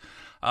Gibbs.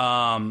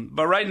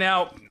 But right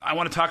now, I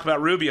want to talk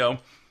about Rubio.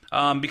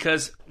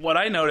 Because what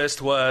I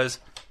noticed was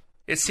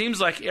it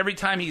seems like every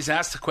time he's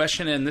asked a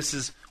question, and this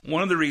is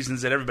one of the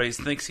reasons that everybody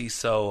thinks he's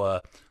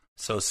so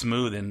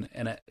smooth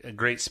and a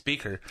great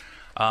speaker,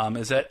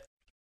 is that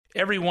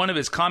every one of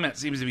his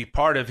comments seems to be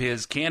part of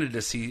his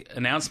candidacy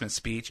announcement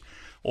speech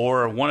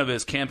or one of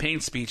his campaign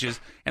speeches.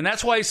 And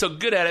that's why he's so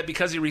good at it,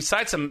 because he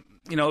recites them,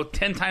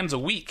 10 times a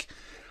week.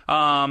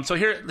 So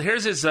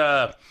here's his...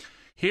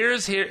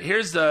 Here's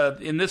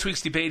in this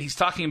week's debate, he's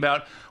talking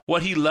about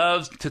what he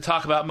loves to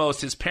talk about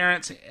most, his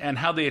parents and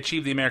how they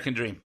achieved the American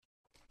dream.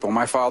 Well,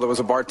 my father was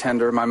a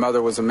bartender, my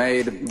mother was a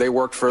maid, they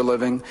worked for a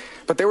living,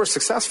 but they were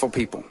successful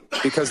people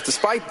because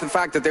despite the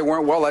fact that they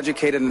weren't well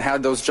educated and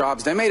had those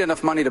jobs, they made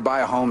enough money to buy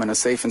a home in a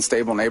safe and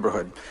stable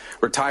neighborhood,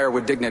 retire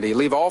with dignity,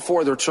 leave all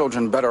 4 of their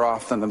children better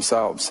off than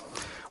themselves.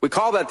 We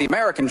call that the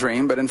American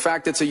dream, but in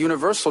fact it's a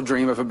universal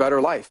dream of a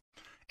better life.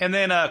 And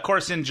then, of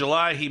course, in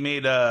July, he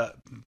made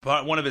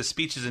one of his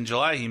speeches in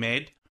July he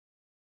made.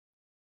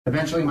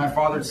 Eventually, my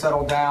father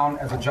settled down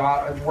as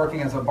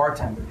working as a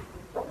bartender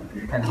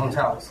in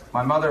hotels.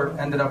 My mother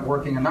ended up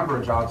working a number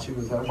of jobs. She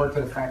worked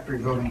at a factory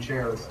building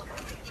chairs.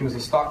 She was a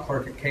stock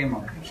clerk at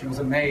Kmart. She was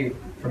a maid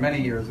for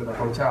many years at a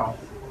hotel.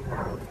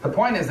 The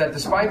point is that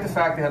despite the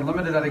fact they had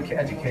limited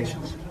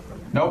education,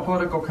 no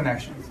political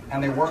connections,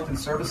 and they worked in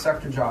service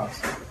sector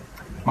jobs,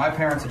 my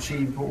parents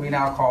achieved what we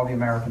now call the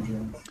American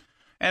dream.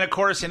 And, of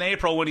course, in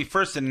April, when he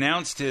first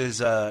announced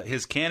his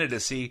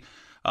candidacy,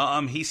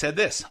 he said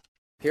this.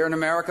 Here in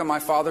America, my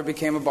father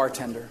became a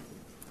bartender.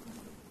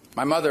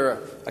 My mother,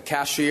 a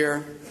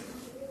cashier,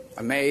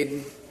 a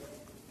maid,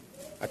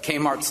 a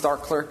Kmart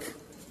stock clerk.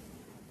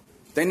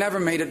 They never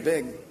made it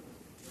big,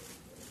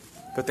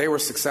 but they were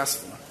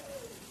successful.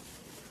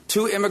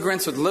 2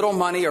 immigrants with little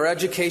money or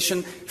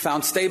education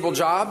found stable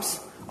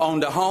jobs,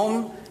 owned a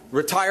home,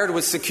 retired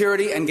with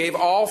security, and gave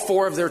all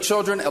 4 of their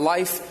children a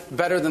life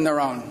better than their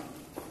own.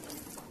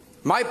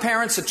 My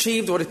parents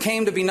achieved what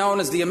came to be known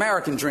as the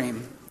American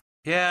dream.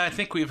 Yeah, I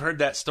think we've heard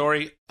that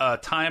story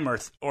time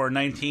or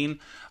 19,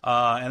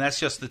 and that's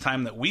just the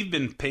time that we've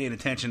been paying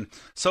attention.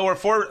 So we're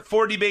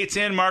four debates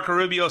in. Marco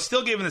Rubio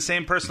still giving the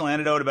same personal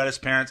anecdote about his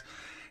parents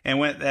and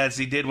went as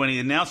he did when he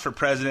announced for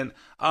president.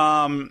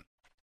 I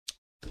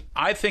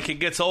think it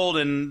gets old,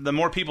 and the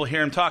more people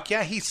hear him talk,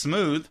 yeah, he's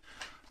smooth.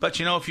 But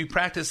if you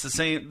practice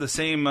the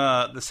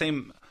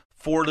same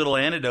 4 little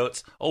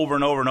anecdotes over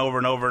and over and over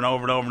and over and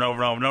over and over and over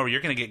and over and over,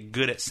 you're going to get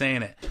good at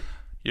saying it.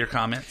 Your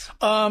comments?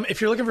 If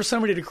you're looking for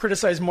somebody to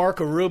criticize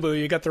Marco Rubio,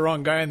 you got the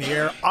wrong guy in the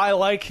air. I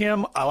like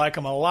him. I like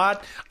him a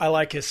lot. I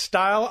like his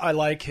style. I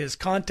like his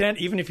content.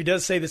 Even if he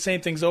does say the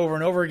same things over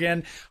and over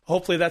again,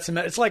 hopefully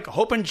it's like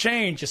hope and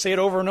change. You say it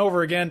over and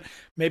over again,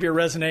 maybe it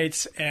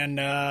resonates. And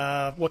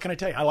what can I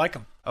tell you? I like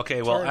him.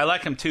 Okay, well, I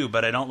like him too,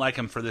 but I don't like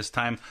him for this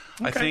time.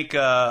 Okay.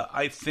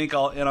 I think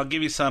I'll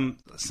give you some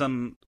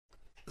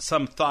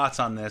thoughts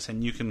on this,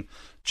 and you can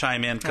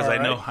chime in because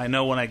I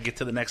know when I get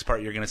to the next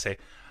part, you're going to say.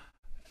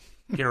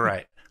 You're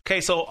right. Okay,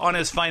 so on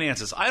his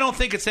finances, I don't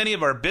think it's any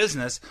of our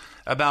business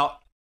about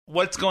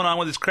what's going on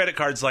with his credit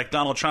cards, like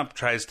Donald Trump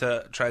tries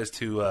to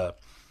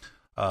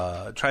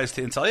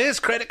insult. His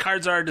credit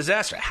cards are a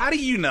disaster. How do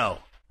you know?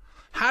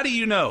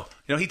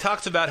 He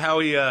talks about how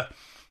he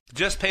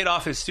just paid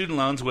off his student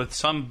loans with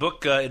some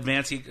book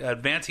advance he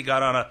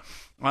got on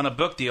a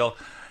book deal,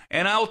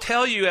 and I'll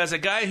tell you, as a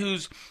guy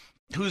who's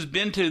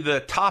been to the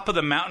top of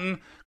the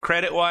mountain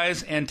credit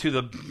wise and to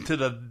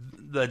the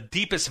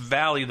deepest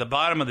valley, the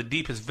bottom of the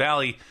deepest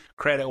valley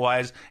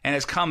credit-wise, and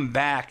has come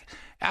back.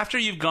 After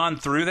you've gone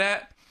through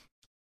that,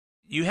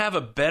 you have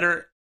a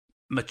better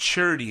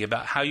maturity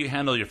about how you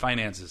handle your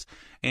finances.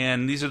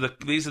 And these are the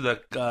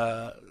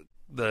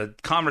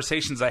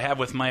conversations I have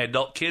with my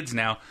adult kids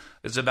now,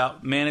 is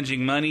about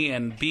managing money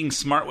and being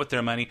smart with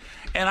their money.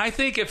 And I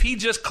think if he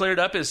just cleared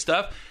up his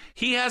stuff,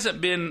 he hasn't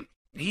been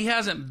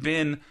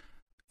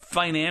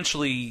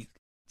financially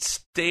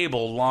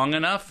stable long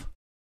enough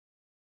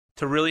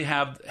to really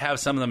have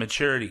some of the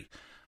maturity.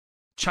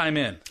 Chime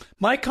in.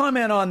 My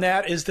comment on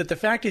that is that the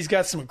fact he's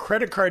got some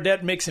credit card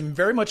debt makes him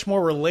very much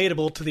more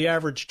relatable to the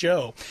average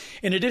Joe.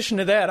 In addition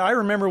to that, I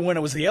remember when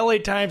it was the LA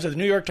Times or the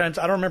New York Times,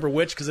 I don't remember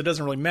which because it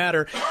doesn't really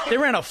matter, they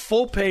ran a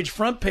front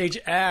page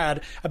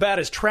ad about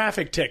his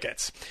traffic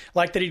tickets,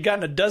 like that he'd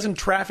gotten a dozen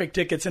traffic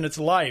tickets in its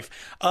life.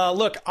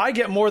 Look, I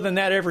get more than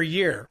that every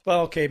year.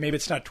 Well, okay, maybe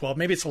it's not 12,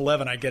 maybe it's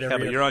 11 I get every year.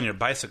 Yeah, but you're on your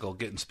bicycle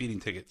getting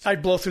speeding tickets. I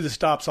blow through the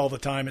stops all the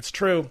time. It's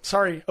true.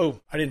 Sorry. Oh,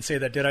 I didn't say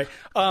that, did I?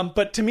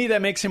 But to me,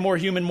 that makes him more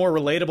human, more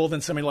relatable than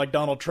somebody like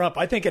Donald Trump.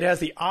 I think it has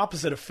the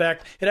opposite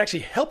effect. It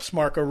actually helps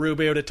Marco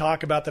Rubio to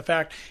talk about the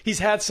fact he's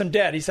had some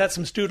debt. He's had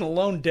some student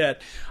loan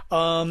debt.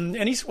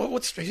 And he's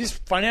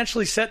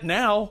financially set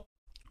now,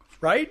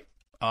 right?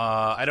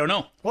 I don't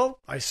know. Well,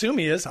 I assume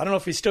he is. I don't know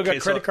if he's still got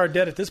credit card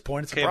debt at this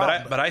point. It's a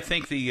problem. But I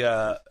think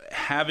the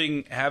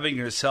having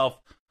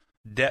yourself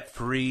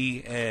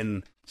debt-free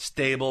and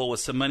stable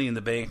with some money in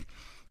the bank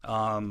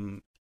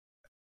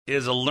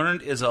is a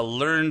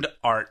learned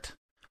art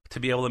to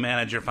be able to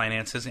manage your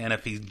finances. And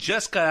if he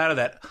just got out of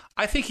that,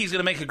 I think he's going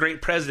to make a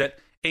great president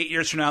 8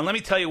 years from now. And let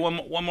me tell you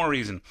one more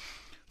reason.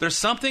 There's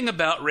something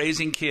about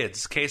raising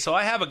kids. Okay, so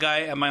I have a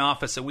guy at my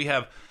office that we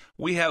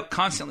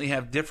constantly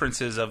have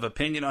differences of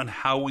opinion on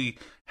how we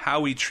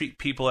treat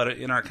people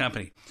in our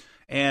company.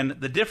 And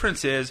the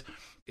difference is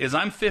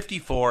I'm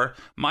 54.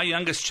 My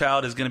youngest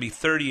child is going to be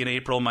 30 in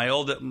April. My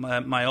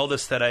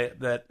oldest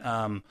that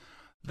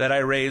I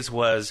raised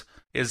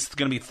is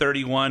going to be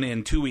 31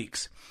 in 2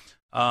 weeks.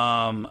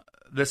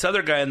 This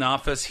other guy in the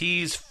office,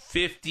 he's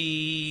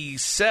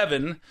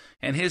 57,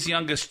 and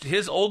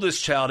his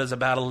oldest child is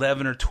about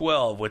 11 or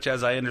 12, which,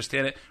 as I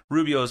understand it,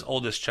 Rubio's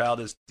oldest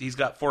child he's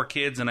got 4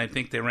 kids, and I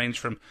think they range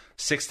from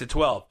 6 to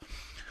 12.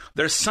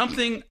 There's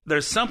something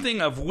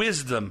of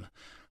wisdom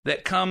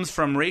that comes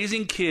from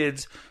raising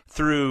kids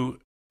through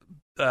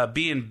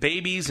being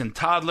babies and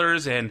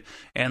toddlers and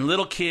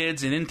little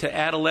kids and into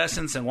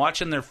adolescence and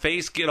watching their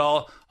face get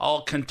all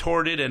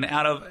contorted and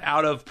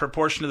out of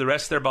proportion to the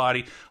rest of their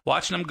body,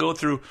 watching them go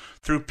through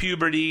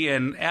puberty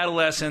and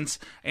adolescence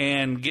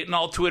and getting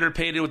all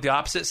Twitter-pated with the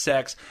opposite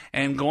sex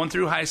and going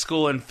through high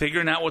school and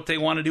figuring out what they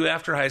want to do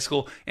after high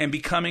school and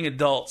becoming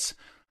adults.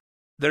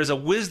 There's a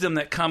wisdom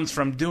that comes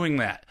from doing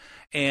that.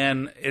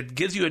 And it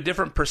gives you a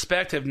different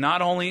perspective,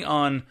 not only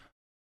on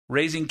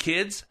raising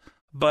kids,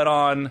 but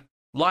on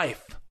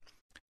life.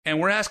 And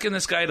we're asking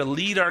this guy to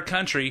lead our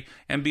country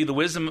and have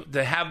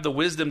the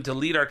wisdom to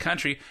lead our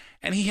country,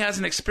 and he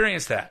hasn't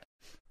experienced that.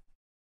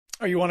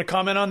 Oh, you want to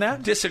comment on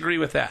that? Disagree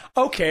with that.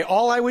 Okay,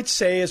 all I would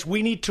say is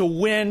we need to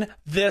win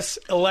this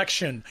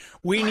election.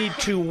 We need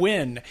to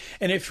win.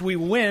 And if we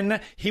win,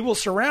 he will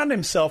surround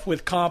himself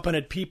with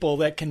competent people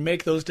that can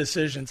make those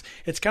decisions.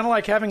 It's kind of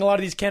like having a lot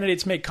of these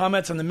candidates make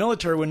comments on the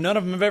military when none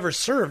of them have ever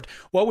served.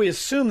 Well, we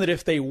assume that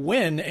if they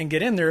win and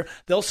get in there,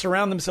 they'll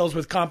surround themselves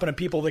with competent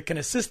people that can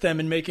assist them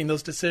in making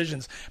those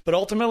decisions. But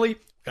ultimately,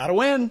 got to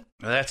win.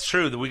 That's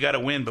true that we got to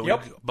win, but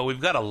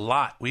we've got a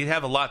lot. We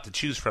have a lot to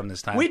choose from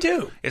this time. We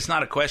do. It's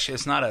not a question.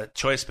 It's not a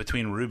choice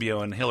between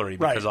Rubio and Hillary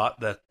because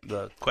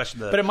the question.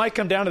 But it might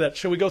come down to that.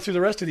 Should we go through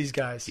the rest of these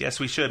guys?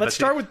 Yes, we should. Let's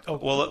start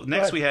with.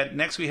 Next we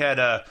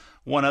had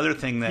one other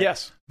thing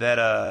that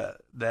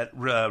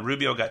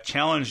Rubio got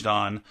challenged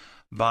on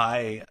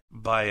by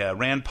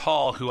Rand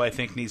Paul, who I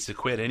think needs to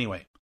quit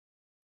anyway.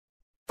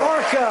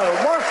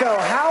 Marco,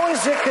 how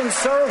is it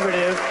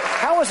conservative?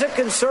 How is it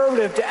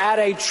conservative to add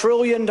 $1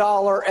 trillion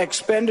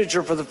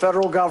expenditure for the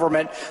federal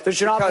government that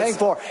you're not paying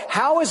for?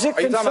 How is it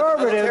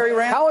conservative?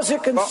 How is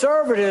it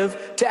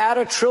conservative to add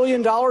 $1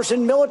 trillion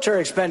in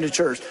military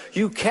expenditures?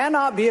 You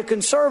cannot be a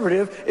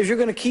conservative if you're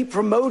going to keep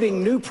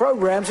promoting new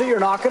programs that you're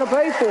not going to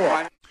pay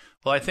for.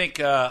 Well, I think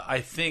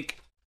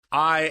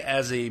I,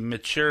 as a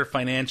mature,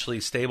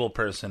 financially stable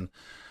person,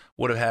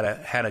 would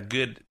have had a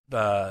good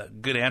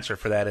answer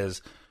for that.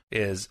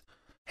 Is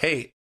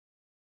hey,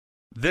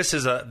 this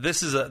is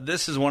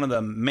one of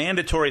the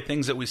mandatory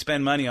things that we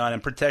spend money on,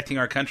 and protecting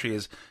our country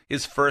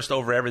is first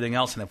over everything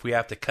else. And if we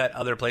have to cut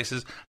other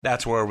places,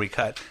 that's where we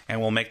cut,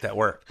 and we'll make that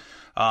work.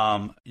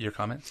 Your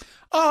comments?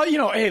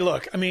 Hey,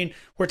 look, I mean,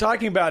 we're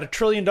talking about $1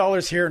 trillion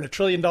here and $1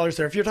 trillion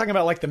there. If you're talking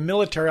about like the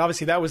military,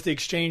 obviously that was the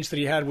exchange that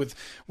he had with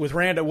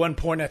Rand at one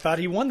point. I thought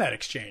he won that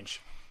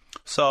exchange.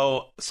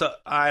 So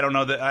I don't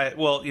know that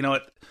you know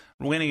what.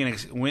 Winning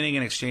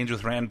an exchange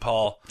with Rand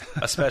Paul,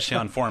 especially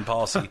on foreign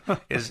policy,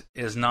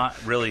 is not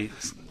really.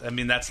 I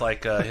mean, that's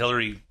like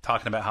Hillary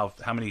talking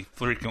about how many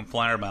frequent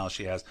flyer miles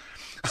she has.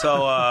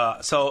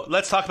 So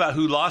let's talk about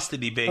who lost the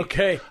debate.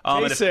 Okay,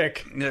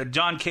 Kasich.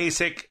 John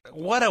Kasich.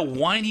 What a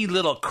whiny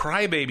little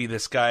crybaby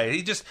this guy.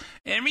 He just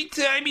every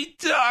time he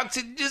talks,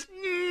 it's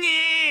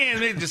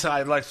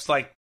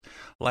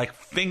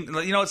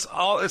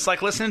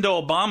like listening to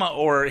Obama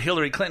or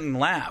Hillary Clinton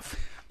laugh.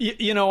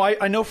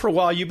 I know for a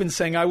while you've been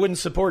saying I wouldn't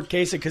support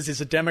Kasich because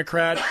he's a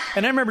Democrat.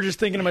 And I remember just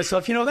thinking to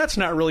myself, that's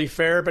not really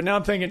fair. But now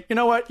I'm thinking, you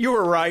know what? You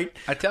were right.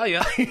 I tell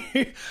you.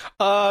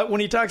 When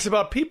he talks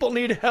about people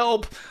need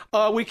help,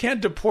 we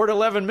can't deport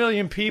 11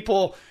 million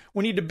people.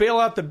 We need to bail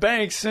out the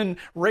banks and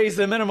raise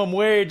the minimum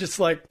wage. It's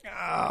like,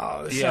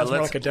 this sounds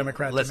more like a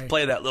Democrat to me. Let's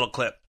play that little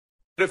clip.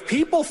 If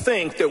people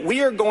think that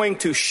we are going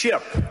to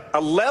ship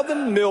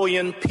 11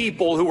 million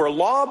people who are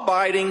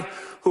law-abiding,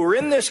 who are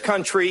in this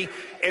country,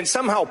 and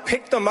somehow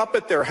pick them up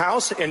at their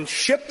house and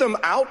ship them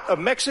out of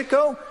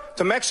Mexico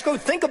to Mexico,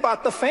 think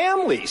about the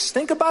families.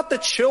 Think about the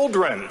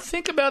children.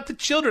 Think about the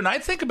children. I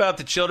think about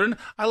the children.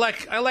 I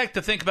like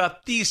to think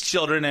about these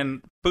children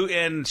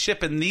and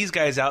shipping these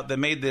guys out that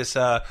made this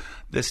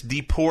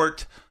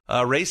deport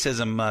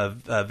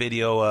racism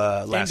video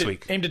last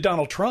week. Aimed at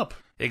Donald Trump.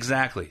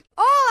 Exactly.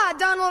 Hola,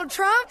 Donald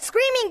Trump.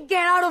 Screaming,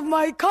 get out of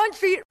my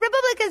country.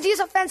 Republicans use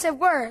offensive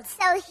words.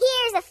 So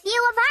here's a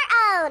few of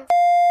our own.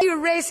 You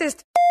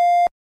racist.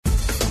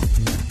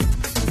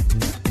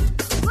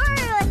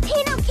 We're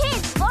Latino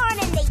kids born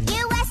in the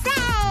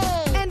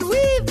USA. And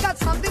we've got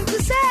something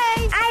to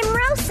say. I'm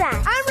Rosa.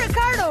 I'm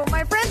Ricardo.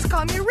 My friends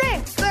call me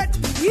Rick. But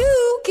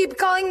you keep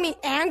calling me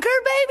Anchor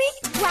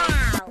Baby?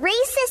 Wow.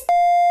 Racist.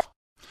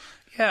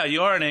 Yeah,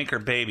 you are an anchor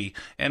baby.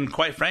 And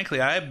quite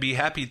frankly, I'd be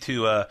happy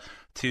to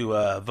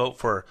vote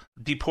for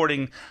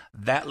deporting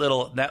that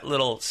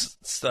little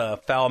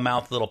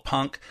foul-mouthed little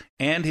punk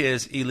and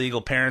his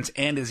illegal parents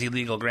and his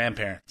illegal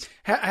grandparents.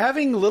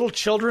 Having little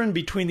children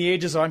between the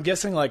ages of, I'm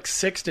guessing, like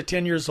 6 to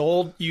 10 years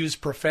old use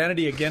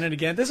profanity again and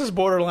again. This is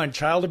borderline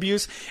child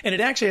abuse, and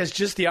it actually has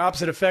just the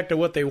opposite effect of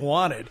what they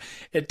wanted.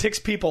 It ticks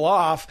people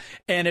off,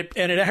 and it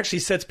actually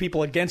sets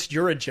people against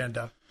your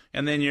agenda.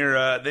 And then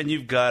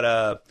you've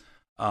got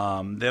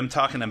They're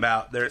talking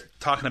about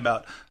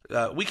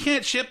we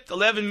can't ship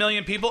 11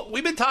 million people.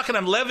 We've been talking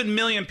to 11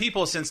 million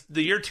people since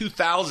the year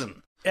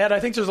 2000. Ed,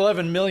 I think there's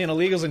 11 million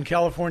illegals in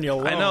California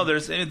alone. I know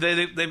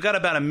they've got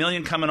about 1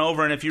 million coming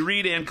over, and if you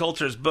read Ann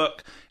Coulter's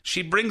book,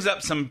 she brings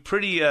up some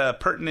pretty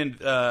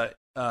pertinent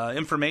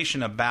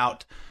information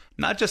about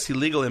not just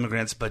illegal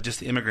immigrants, but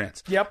just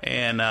immigrants. Yep.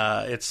 And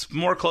it's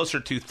more closer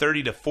to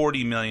 30 to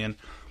 40 million,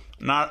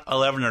 not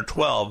 11 or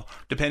 12,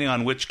 depending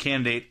on which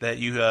candidate that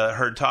you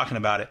heard talking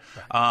about it.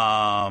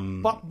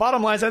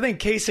 Bottom line is, I think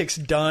Kasich's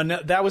done.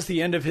 That was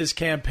the end of his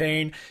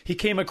campaign. He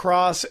came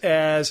across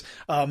as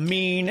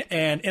mean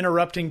and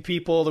interrupting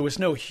people. There was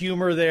no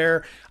humor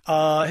there.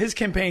 His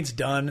campaign's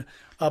done.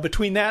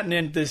 Between that and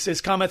then his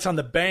comments on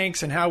the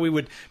banks and how we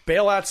would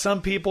bail out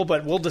some people,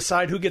 but we'll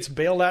decide who gets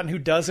bailed out and who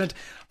doesn't.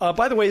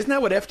 By the way, isn't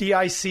that what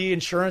FDIC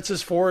insurance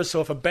is for? So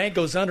if a bank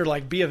goes under,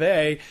 like B of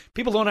A,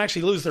 people don't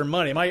actually lose their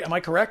money. Am I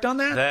correct on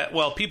that?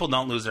 Well, people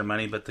don't lose their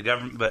money, but the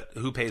government. But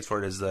who pays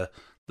for it is the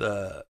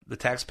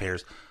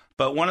taxpayers.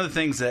 But one of the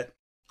things that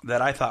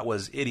I thought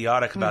was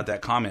idiotic about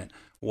that comment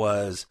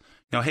was,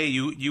 hey,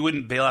 you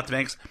wouldn't bail out the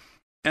banks,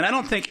 and I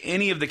don't think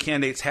any of the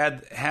candidates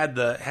had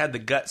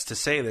the guts to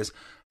say this.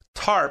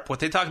 TARP, what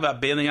they talk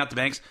about bailing out the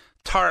banks,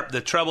 TARP, the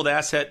Troubled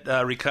Asset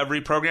Recovery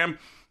Program,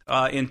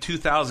 in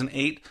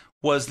 2008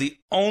 was the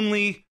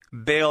only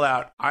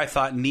bailout I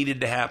thought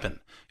needed to happen.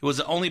 It was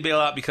the only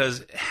bailout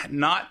because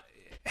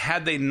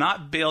had they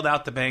not bailed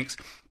out the banks,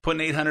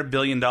 putting $800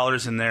 billion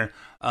in there,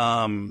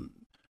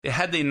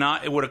 had they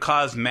not, it would have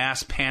caused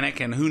mass panic,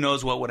 and who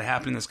knows what would have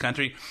happened in this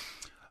country.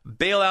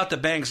 Bail out the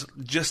banks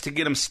just to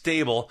get them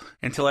stable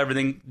until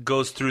everything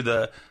goes through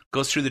the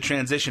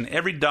transition.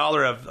 Every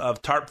dollar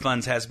of TARP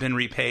funds has been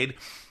repaid.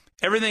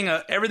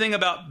 Everything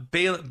about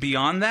bail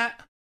beyond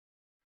that,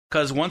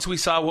 because once we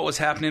saw what was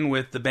happening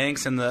with the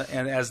banks and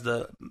as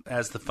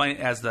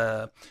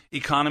the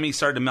economy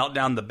started to melt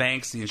down, the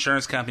banks, the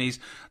insurance companies,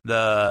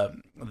 the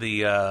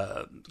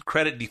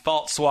credit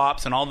default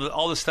swaps, and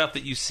all the stuff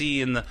that you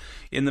see in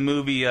the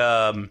movie.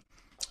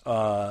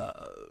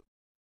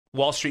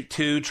 Wall Street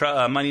 2,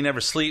 Money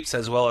Never Sleeps,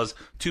 as well as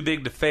Too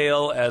Big to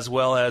Fail, as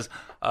well as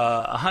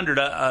 100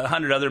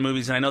 other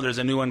movies. And I know there's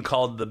a new one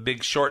called The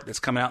Big Short that's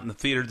coming out in the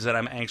theaters that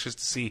I'm anxious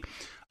to see.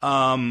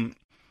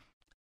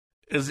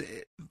 Is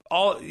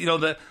all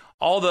the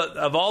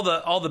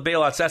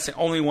bailouts? That's the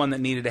only one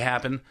that needed to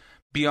happen.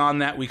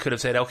 Beyond that, we could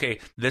have said, okay,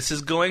 this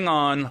is going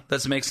on.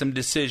 Let's make some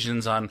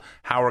decisions on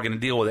how we're going to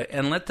deal with it,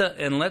 and let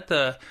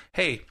the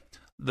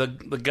The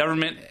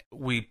government,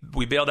 we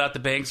bailed out the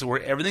banks,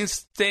 where everything's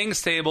staying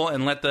stable,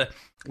 and let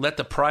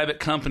the private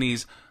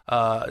companies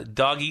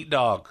dog eat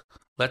dog.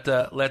 Let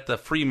the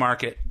free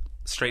market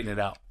straighten it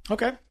out.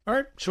 Okay, all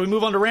right. Should we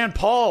move on to Rand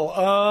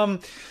Paul?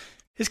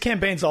 His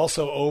campaign's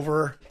also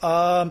over.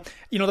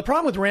 The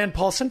problem with Rand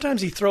Paul,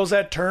 sometimes he throws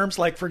out terms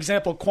like, for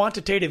example,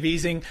 quantitative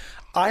easing.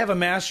 I have a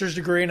master's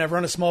degree and I've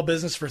run a small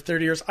business for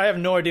 30 years. I have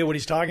no idea what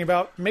he's talking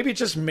about. Maybe it's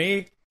just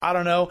me. I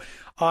don't know.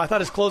 I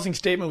thought his closing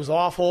statement was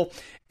awful.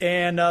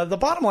 And the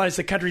bottom line is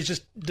the country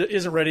just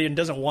isn't ready and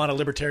doesn't want a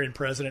libertarian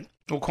president.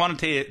 Well,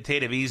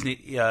 quantitative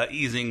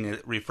easing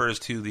refers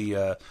to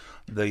the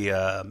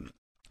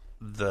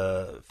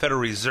Federal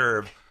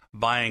Reserve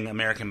buying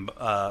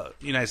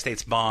United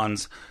States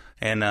bonds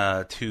and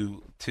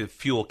to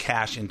infuse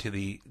cash into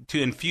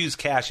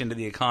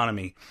the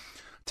economy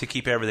to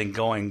keep everything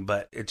going,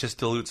 but it just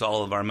dilutes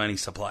all of our money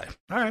supply.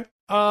 All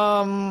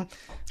right.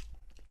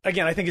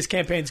 Again, I think his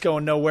campaign's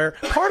going nowhere.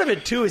 Part of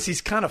it, too, is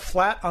he's kind of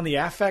flat on the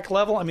affect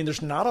level. I mean,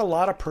 there's not a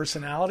lot of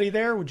personality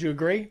there. Would you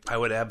agree? I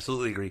would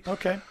absolutely agree.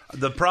 Okay.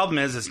 The problem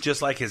is, it's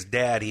just like his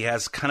dad. He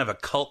has kind of a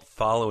cult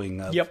following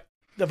of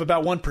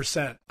about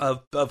 1%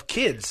 of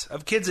kids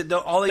that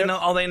don't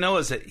all they know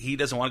is that he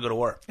doesn't want to go to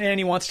work, and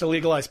he wants to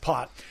legalize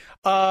pot.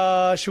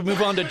 Should we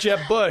move on to Jeb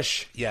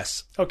Bush?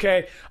 Yes.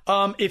 Okay.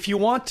 If you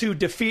want to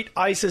defeat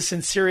ISIS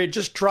in Syria,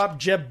 just drop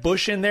Jeb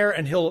Bush in there,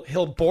 and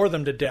he'll bore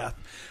them to death.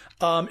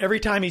 Every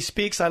time he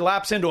speaks, I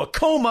lapse into a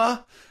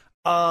coma.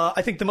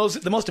 I think the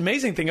most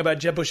amazing thing about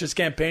Jeb Bush's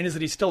campaign is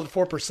that he's still at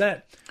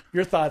 4%.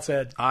 Your thoughts,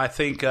 Ed? I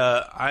think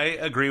I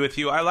agree with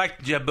you. I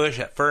liked Jeb Bush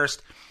at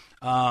first.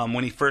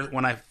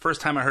 When I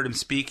first time I heard him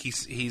speak,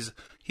 he's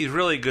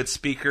really a good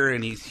speaker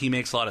and he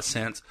makes a lot of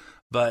sense.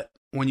 But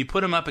when you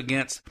put him up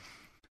against,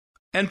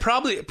 and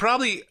probably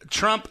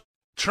Trump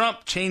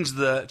changed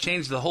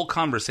the whole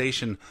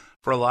conversation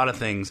for a lot of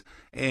things,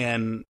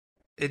 and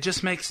it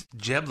just makes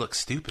Jeb look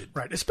stupid.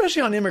 Right,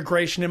 especially on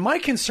immigration. And my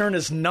concern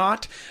is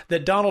not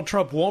that Donald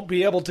Trump won't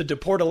be able to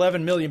deport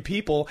 11 million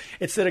people.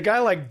 It's that a guy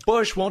like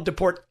Bush won't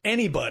deport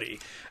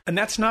anybody. And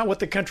that's not what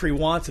the country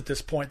wants at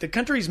this point. The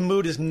country's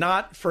mood is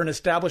not for an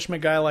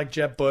establishment guy like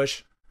Jeb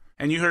Bush.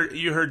 And you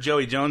heard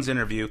Joey Jones'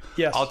 interview.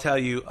 Yes. I'll tell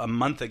you, a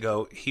month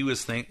ago, he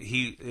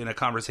in a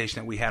conversation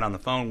that we had on the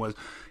phone was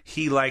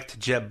he liked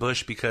Jeb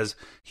Bush because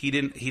he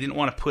didn't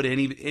want to put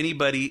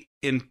anybody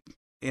in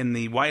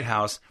the White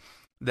House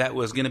that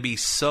was going to be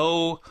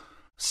so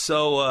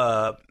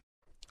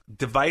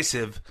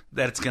divisive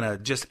that it's going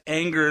to just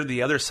anger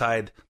the other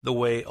side the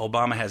way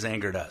Obama has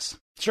angered us.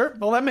 Sure.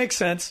 Well, that makes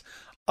sense.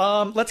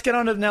 Let's get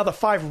on to now the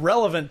 5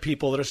 relevant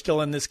people that are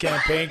still in this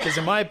campaign, because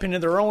in my opinion,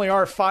 there only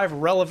are 5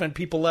 relevant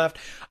people left,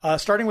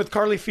 starting with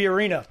Carly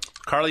Fiorina.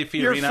 Carly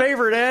Fiorina. Your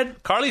favorite,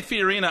 Ed? Carly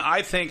Fiorina,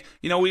 I think,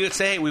 we would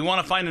say, hey, we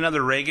want to find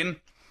another Reagan.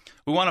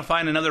 We want to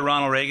find another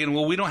Ronald Reagan.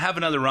 Well, we don't have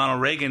another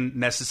Ronald Reagan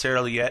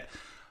necessarily yet,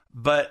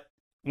 but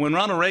when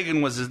Ronald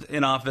Reagan was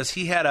in office,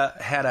 he had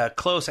a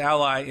close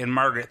ally in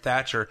Margaret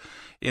Thatcher,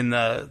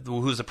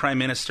 who's the Prime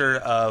Minister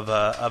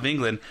of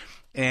England,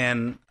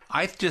 and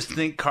I just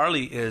think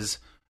Carly is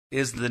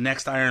the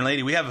next Iron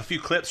Lady. We have a few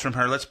clips from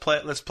her. Let's play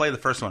the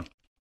first one.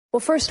 Well,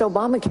 first,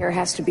 Obamacare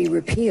has to be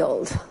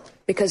repealed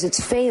because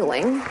it's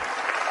failing.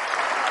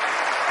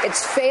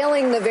 It's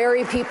failing the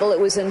very people it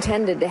was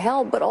intended to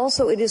help, but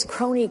also it is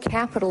crony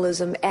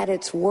capitalism at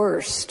its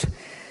worst.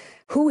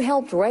 Who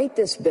helped write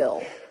this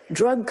bill?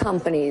 Drug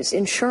companies,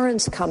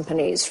 insurance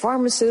companies,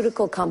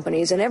 pharmaceutical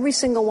companies, and every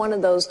single one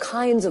of those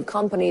kinds of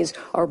companies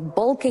are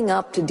bulking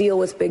up to deal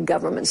with big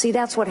government. See,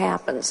 that's what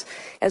happens.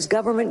 As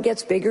government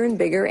gets bigger and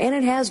bigger, and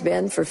it has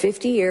been for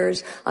 50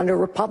 years under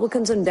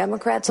Republicans and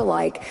Democrats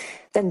alike,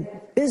 then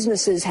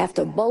businesses have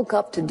to bulk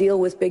up to deal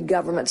with big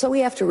government. So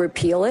we have to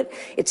repeal it.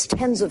 It's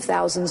tens of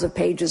thousands of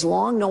pages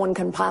long. No one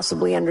can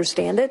possibly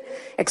understand it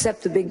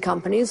except the big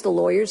companies, the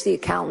lawyers, the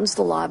accountants,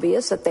 the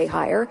lobbyists that they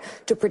hire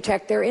to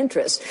protect their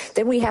interests.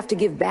 Then we have to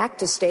give back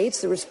to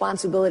states the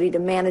responsibility to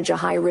manage a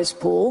high-risk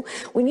pool.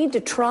 We need to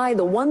try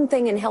the one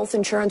thing in health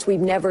insurance we've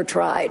never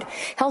tried.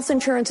 Health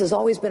insurance has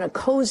always been a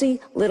cozy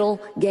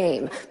little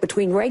game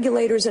between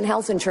regulators and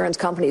health insurance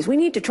companies. We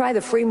need to try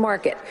the free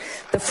market.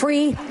 The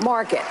free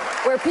market,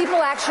 where people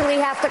actually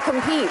have to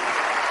compete.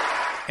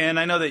 And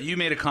I know that you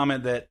made a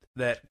comment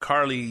that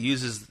Carly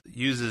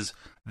uses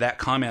that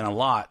comment a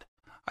lot.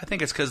 I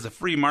think it's because the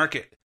free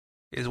market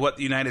is what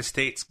the United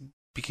States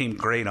became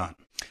great on.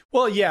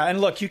 Well, yeah,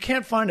 and look, you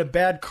can't find a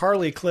bad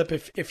Carly clip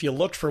if you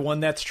looked for one.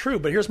 That's true.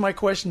 But here's my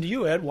question to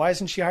you, Ed. Why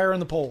isn't she higher in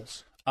the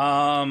polls?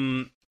 I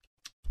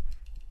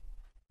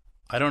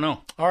don't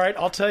know. All right,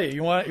 I'll tell you.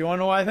 You want to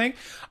know what I think?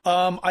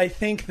 I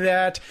think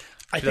that...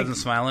 She doesn't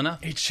smile enough?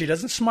 She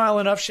doesn't smile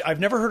enough. I've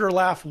never heard her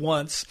laugh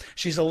once.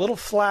 She's a little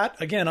flat,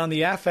 again, on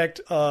the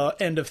affect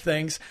end of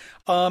things.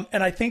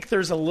 And I think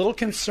there's a little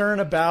concern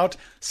about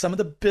some of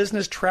the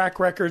business track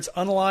records,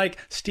 unlike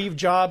Steve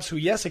Jobs, who,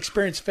 yes,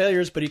 experienced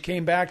failures, but he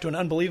came back to an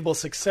unbelievable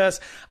success.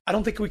 I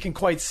don't think we can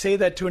quite say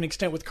that to an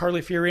extent with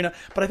Carly Fiorina.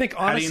 But I think,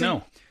 honestly... How do you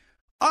know?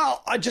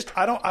 Oh, I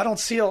don't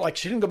see it. Like,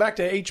 she didn't go back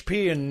to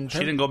HP, and she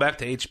didn't go back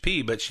to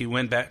HP, but she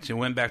went back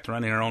to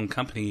running her own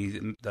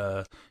company,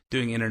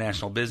 doing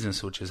international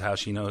business, which is how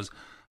she knows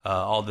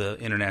all the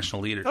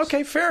international leaders.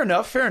 Okay, fair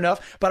enough.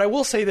 But I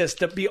will say this,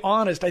 to be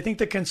honest, I think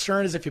the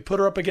concern is if you put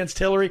her up against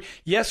Hillary,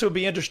 yes, it would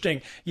be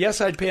interesting.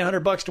 Yes, I'd pay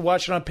 $100 to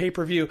watch it on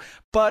pay-per-view,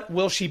 but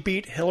will she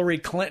beat Hillary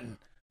Clinton?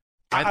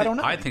 I don't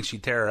know. I think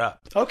she'd tear her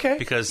up. Okay.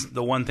 Because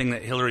the one thing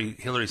that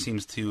Hillary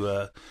seems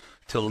to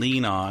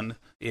lean on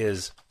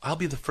is, I'll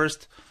be the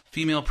first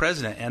female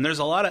president. And there's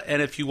a lot of,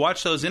 and if you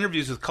watch those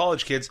interviews with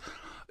college kids,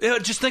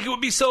 just think it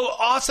would be so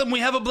awesome. We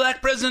have a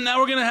black president. Now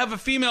we're going to have a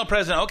female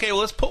president. Okay,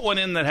 well, let's put one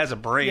in that has a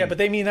brain. Yeah, but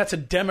they mean that's a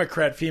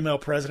Democrat female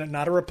president,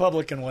 not a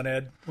Republican one,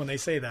 Ed, when they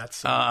say that.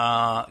 So.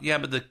 Yeah,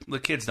 but the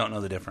kids don't know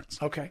the difference.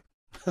 Okay.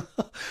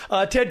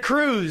 Ted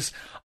Cruz.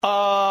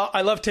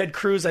 I love Ted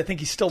Cruz. I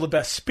think he's still the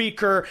best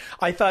speaker.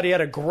 I thought he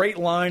had a great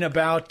line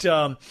about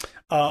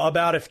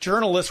if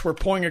journalists were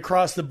pouring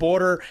across the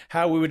border,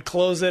 how we would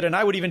close it. And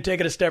I would even take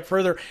it a step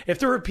further. If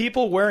there were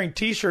people wearing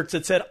T-shirts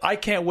that said, I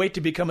can't wait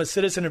to become a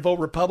citizen and vote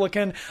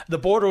Republican, the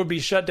border would be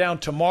shut down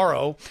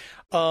tomorrow.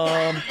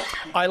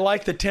 I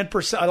like the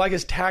 10%. I like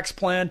his tax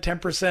plan,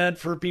 10%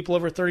 for people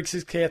over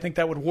 36K. I think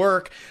that would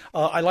work.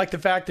 I like the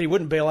fact that he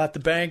wouldn't bail out the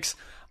banks.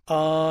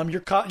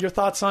 Your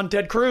thoughts on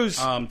Ted Cruz?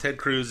 Ted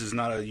Cruz is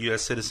not a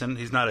U.S. citizen.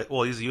 He's a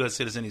U.S.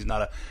 citizen. He's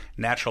not a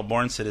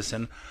natural-born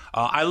citizen.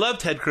 I love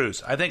Ted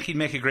Cruz. I think he'd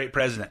make a great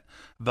president.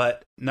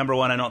 But number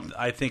one,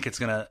 I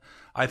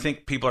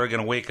think people are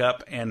gonna wake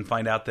up and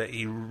find out that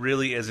he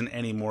really isn't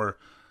any more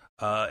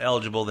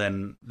eligible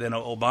than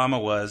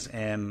Obama was,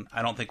 and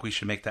I don't think we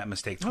should make that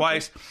mistake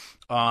twice.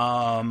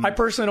 I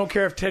personally don't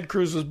care if Ted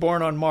Cruz was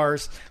born on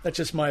Mars. That's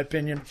just my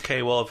opinion.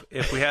 Okay, well,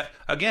 if we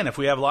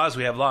have laws,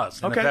 we have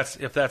laws. And okay.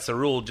 If that's the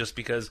rule, just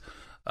because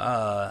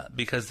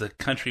the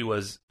country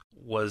was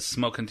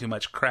smoking too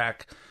much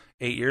crack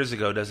 8 years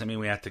ago doesn't mean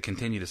we have to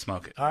continue to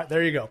smoke it. All right,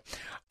 there you go.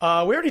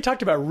 We already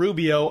talked about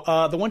Rubio.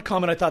 The one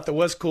comment I thought that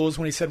was cool is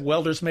when he said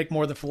welders make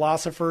more than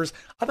philosophers.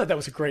 I thought that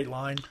was a great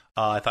line.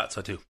 I thought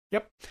so too.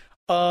 Yep.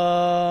 Do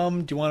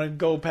you want to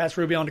go past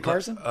Rubio on to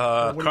Carson?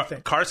 What do you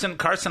think?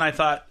 Carson, I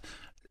thought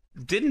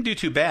didn't do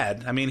too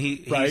bad. I mean,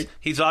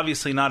 he's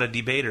obviously not a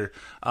debater,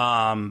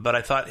 but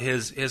I thought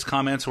his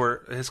comments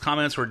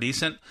were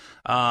decent.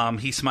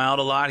 He smiled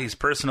a lot. He's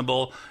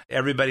personable.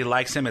 Everybody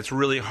likes him. It's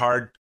really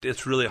hard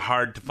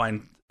to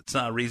find. It's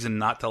not a reason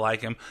not to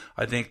like him.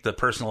 I think the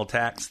personal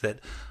attacks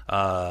that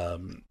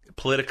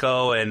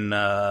Politico and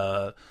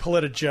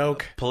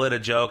Politijoke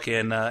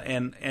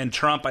and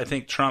Trump. I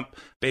think Trump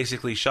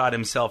basically shot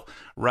himself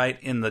right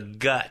in the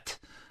gut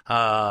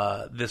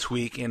this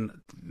week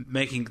in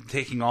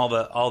taking all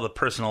the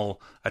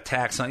personal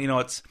attacks on.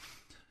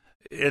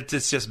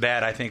 It's just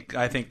bad. I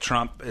think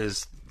Trump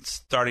is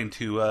starting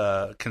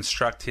to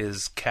construct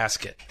his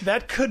casket.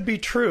 That could be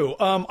true.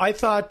 I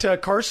thought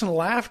Carson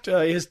laughed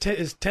his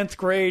 10th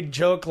grade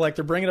joke, like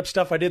they're bringing up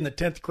stuff I did in the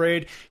 10th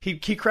grade.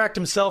 He cracked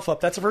himself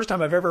up. That's the first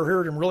time I've ever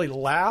heard him really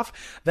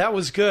laugh. That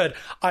was good.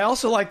 I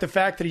also like the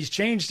fact that he's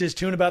changed his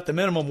tune about the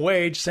minimum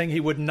wage, saying he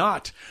would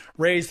not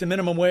raise the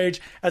minimum wage.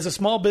 As a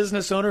small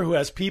business owner who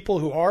has people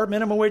who are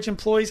minimum wage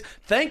employees,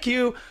 thank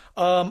you.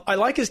 I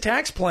like his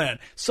tax plan.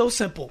 So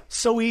simple,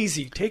 so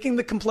easy. Taking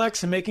the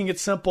complex and making it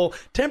simple.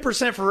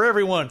 10% for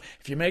everyone.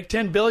 If you make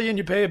 $10 billion,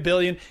 you pay $1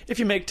 billion. If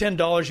you make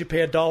 $10, you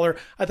pay $1.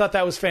 I thought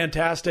that was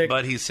fantastic.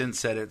 But he's since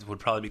said it would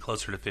probably be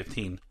closer to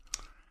 15.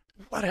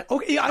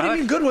 Okay, I'm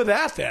even good with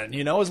that then.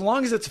 As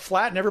long as it's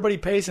flat and everybody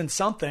pays in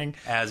something,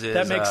 as is,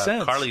 that makes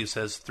sense. Carly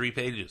says 3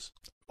 pages.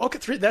 Okay,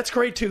 3. That's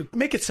great too.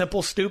 Make it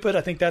simple, stupid.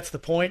 I think that's the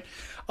point.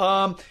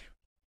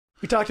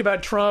 We talked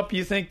about Trump.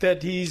 You think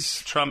that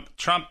he's Trump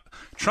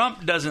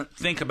doesn't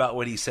think about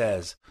what he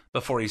says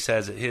before he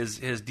says it.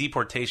 His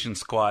deportation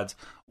squads.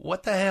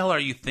 What the hell are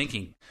you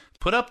thinking?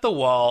 Put up the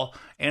wall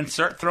and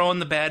start throwing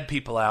the bad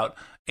people out.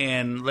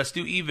 And let's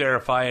do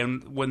E-Verify.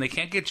 And when they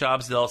can't get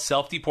jobs, they'll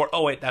self-deport.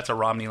 Oh wait, that's a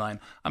Romney line.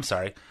 I'm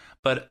sorry,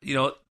 but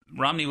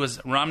Romney was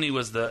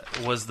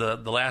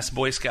the last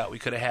Boy Scout we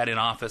could have had in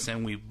office,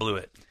 and we blew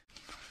it.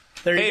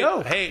 There you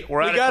go. Hey, we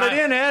got it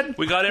in, Ed.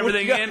 We got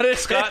everything in.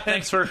 Scott,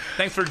 thanks for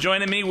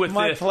joining me with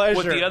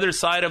the other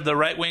side of the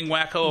right wing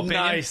wacko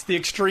opinion. Nice, the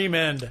extreme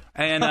end.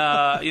 And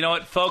you know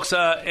what, folks?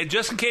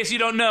 Just in case you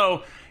don't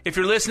know, if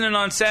you're listening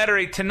on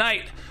Saturday,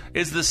 tonight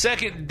is the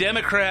second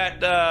Democrat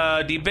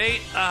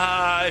debate.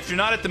 If you're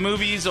not at the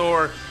movies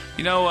or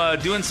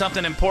doing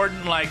something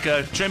important like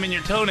trimming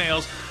your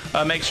toenails,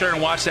 make sure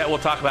and watch that. We'll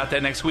talk about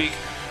that next week.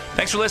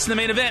 Thanks for listening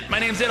to Main Event. My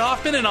name's Ed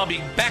Hoffman, and I'll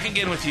be back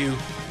again with you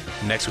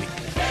next week.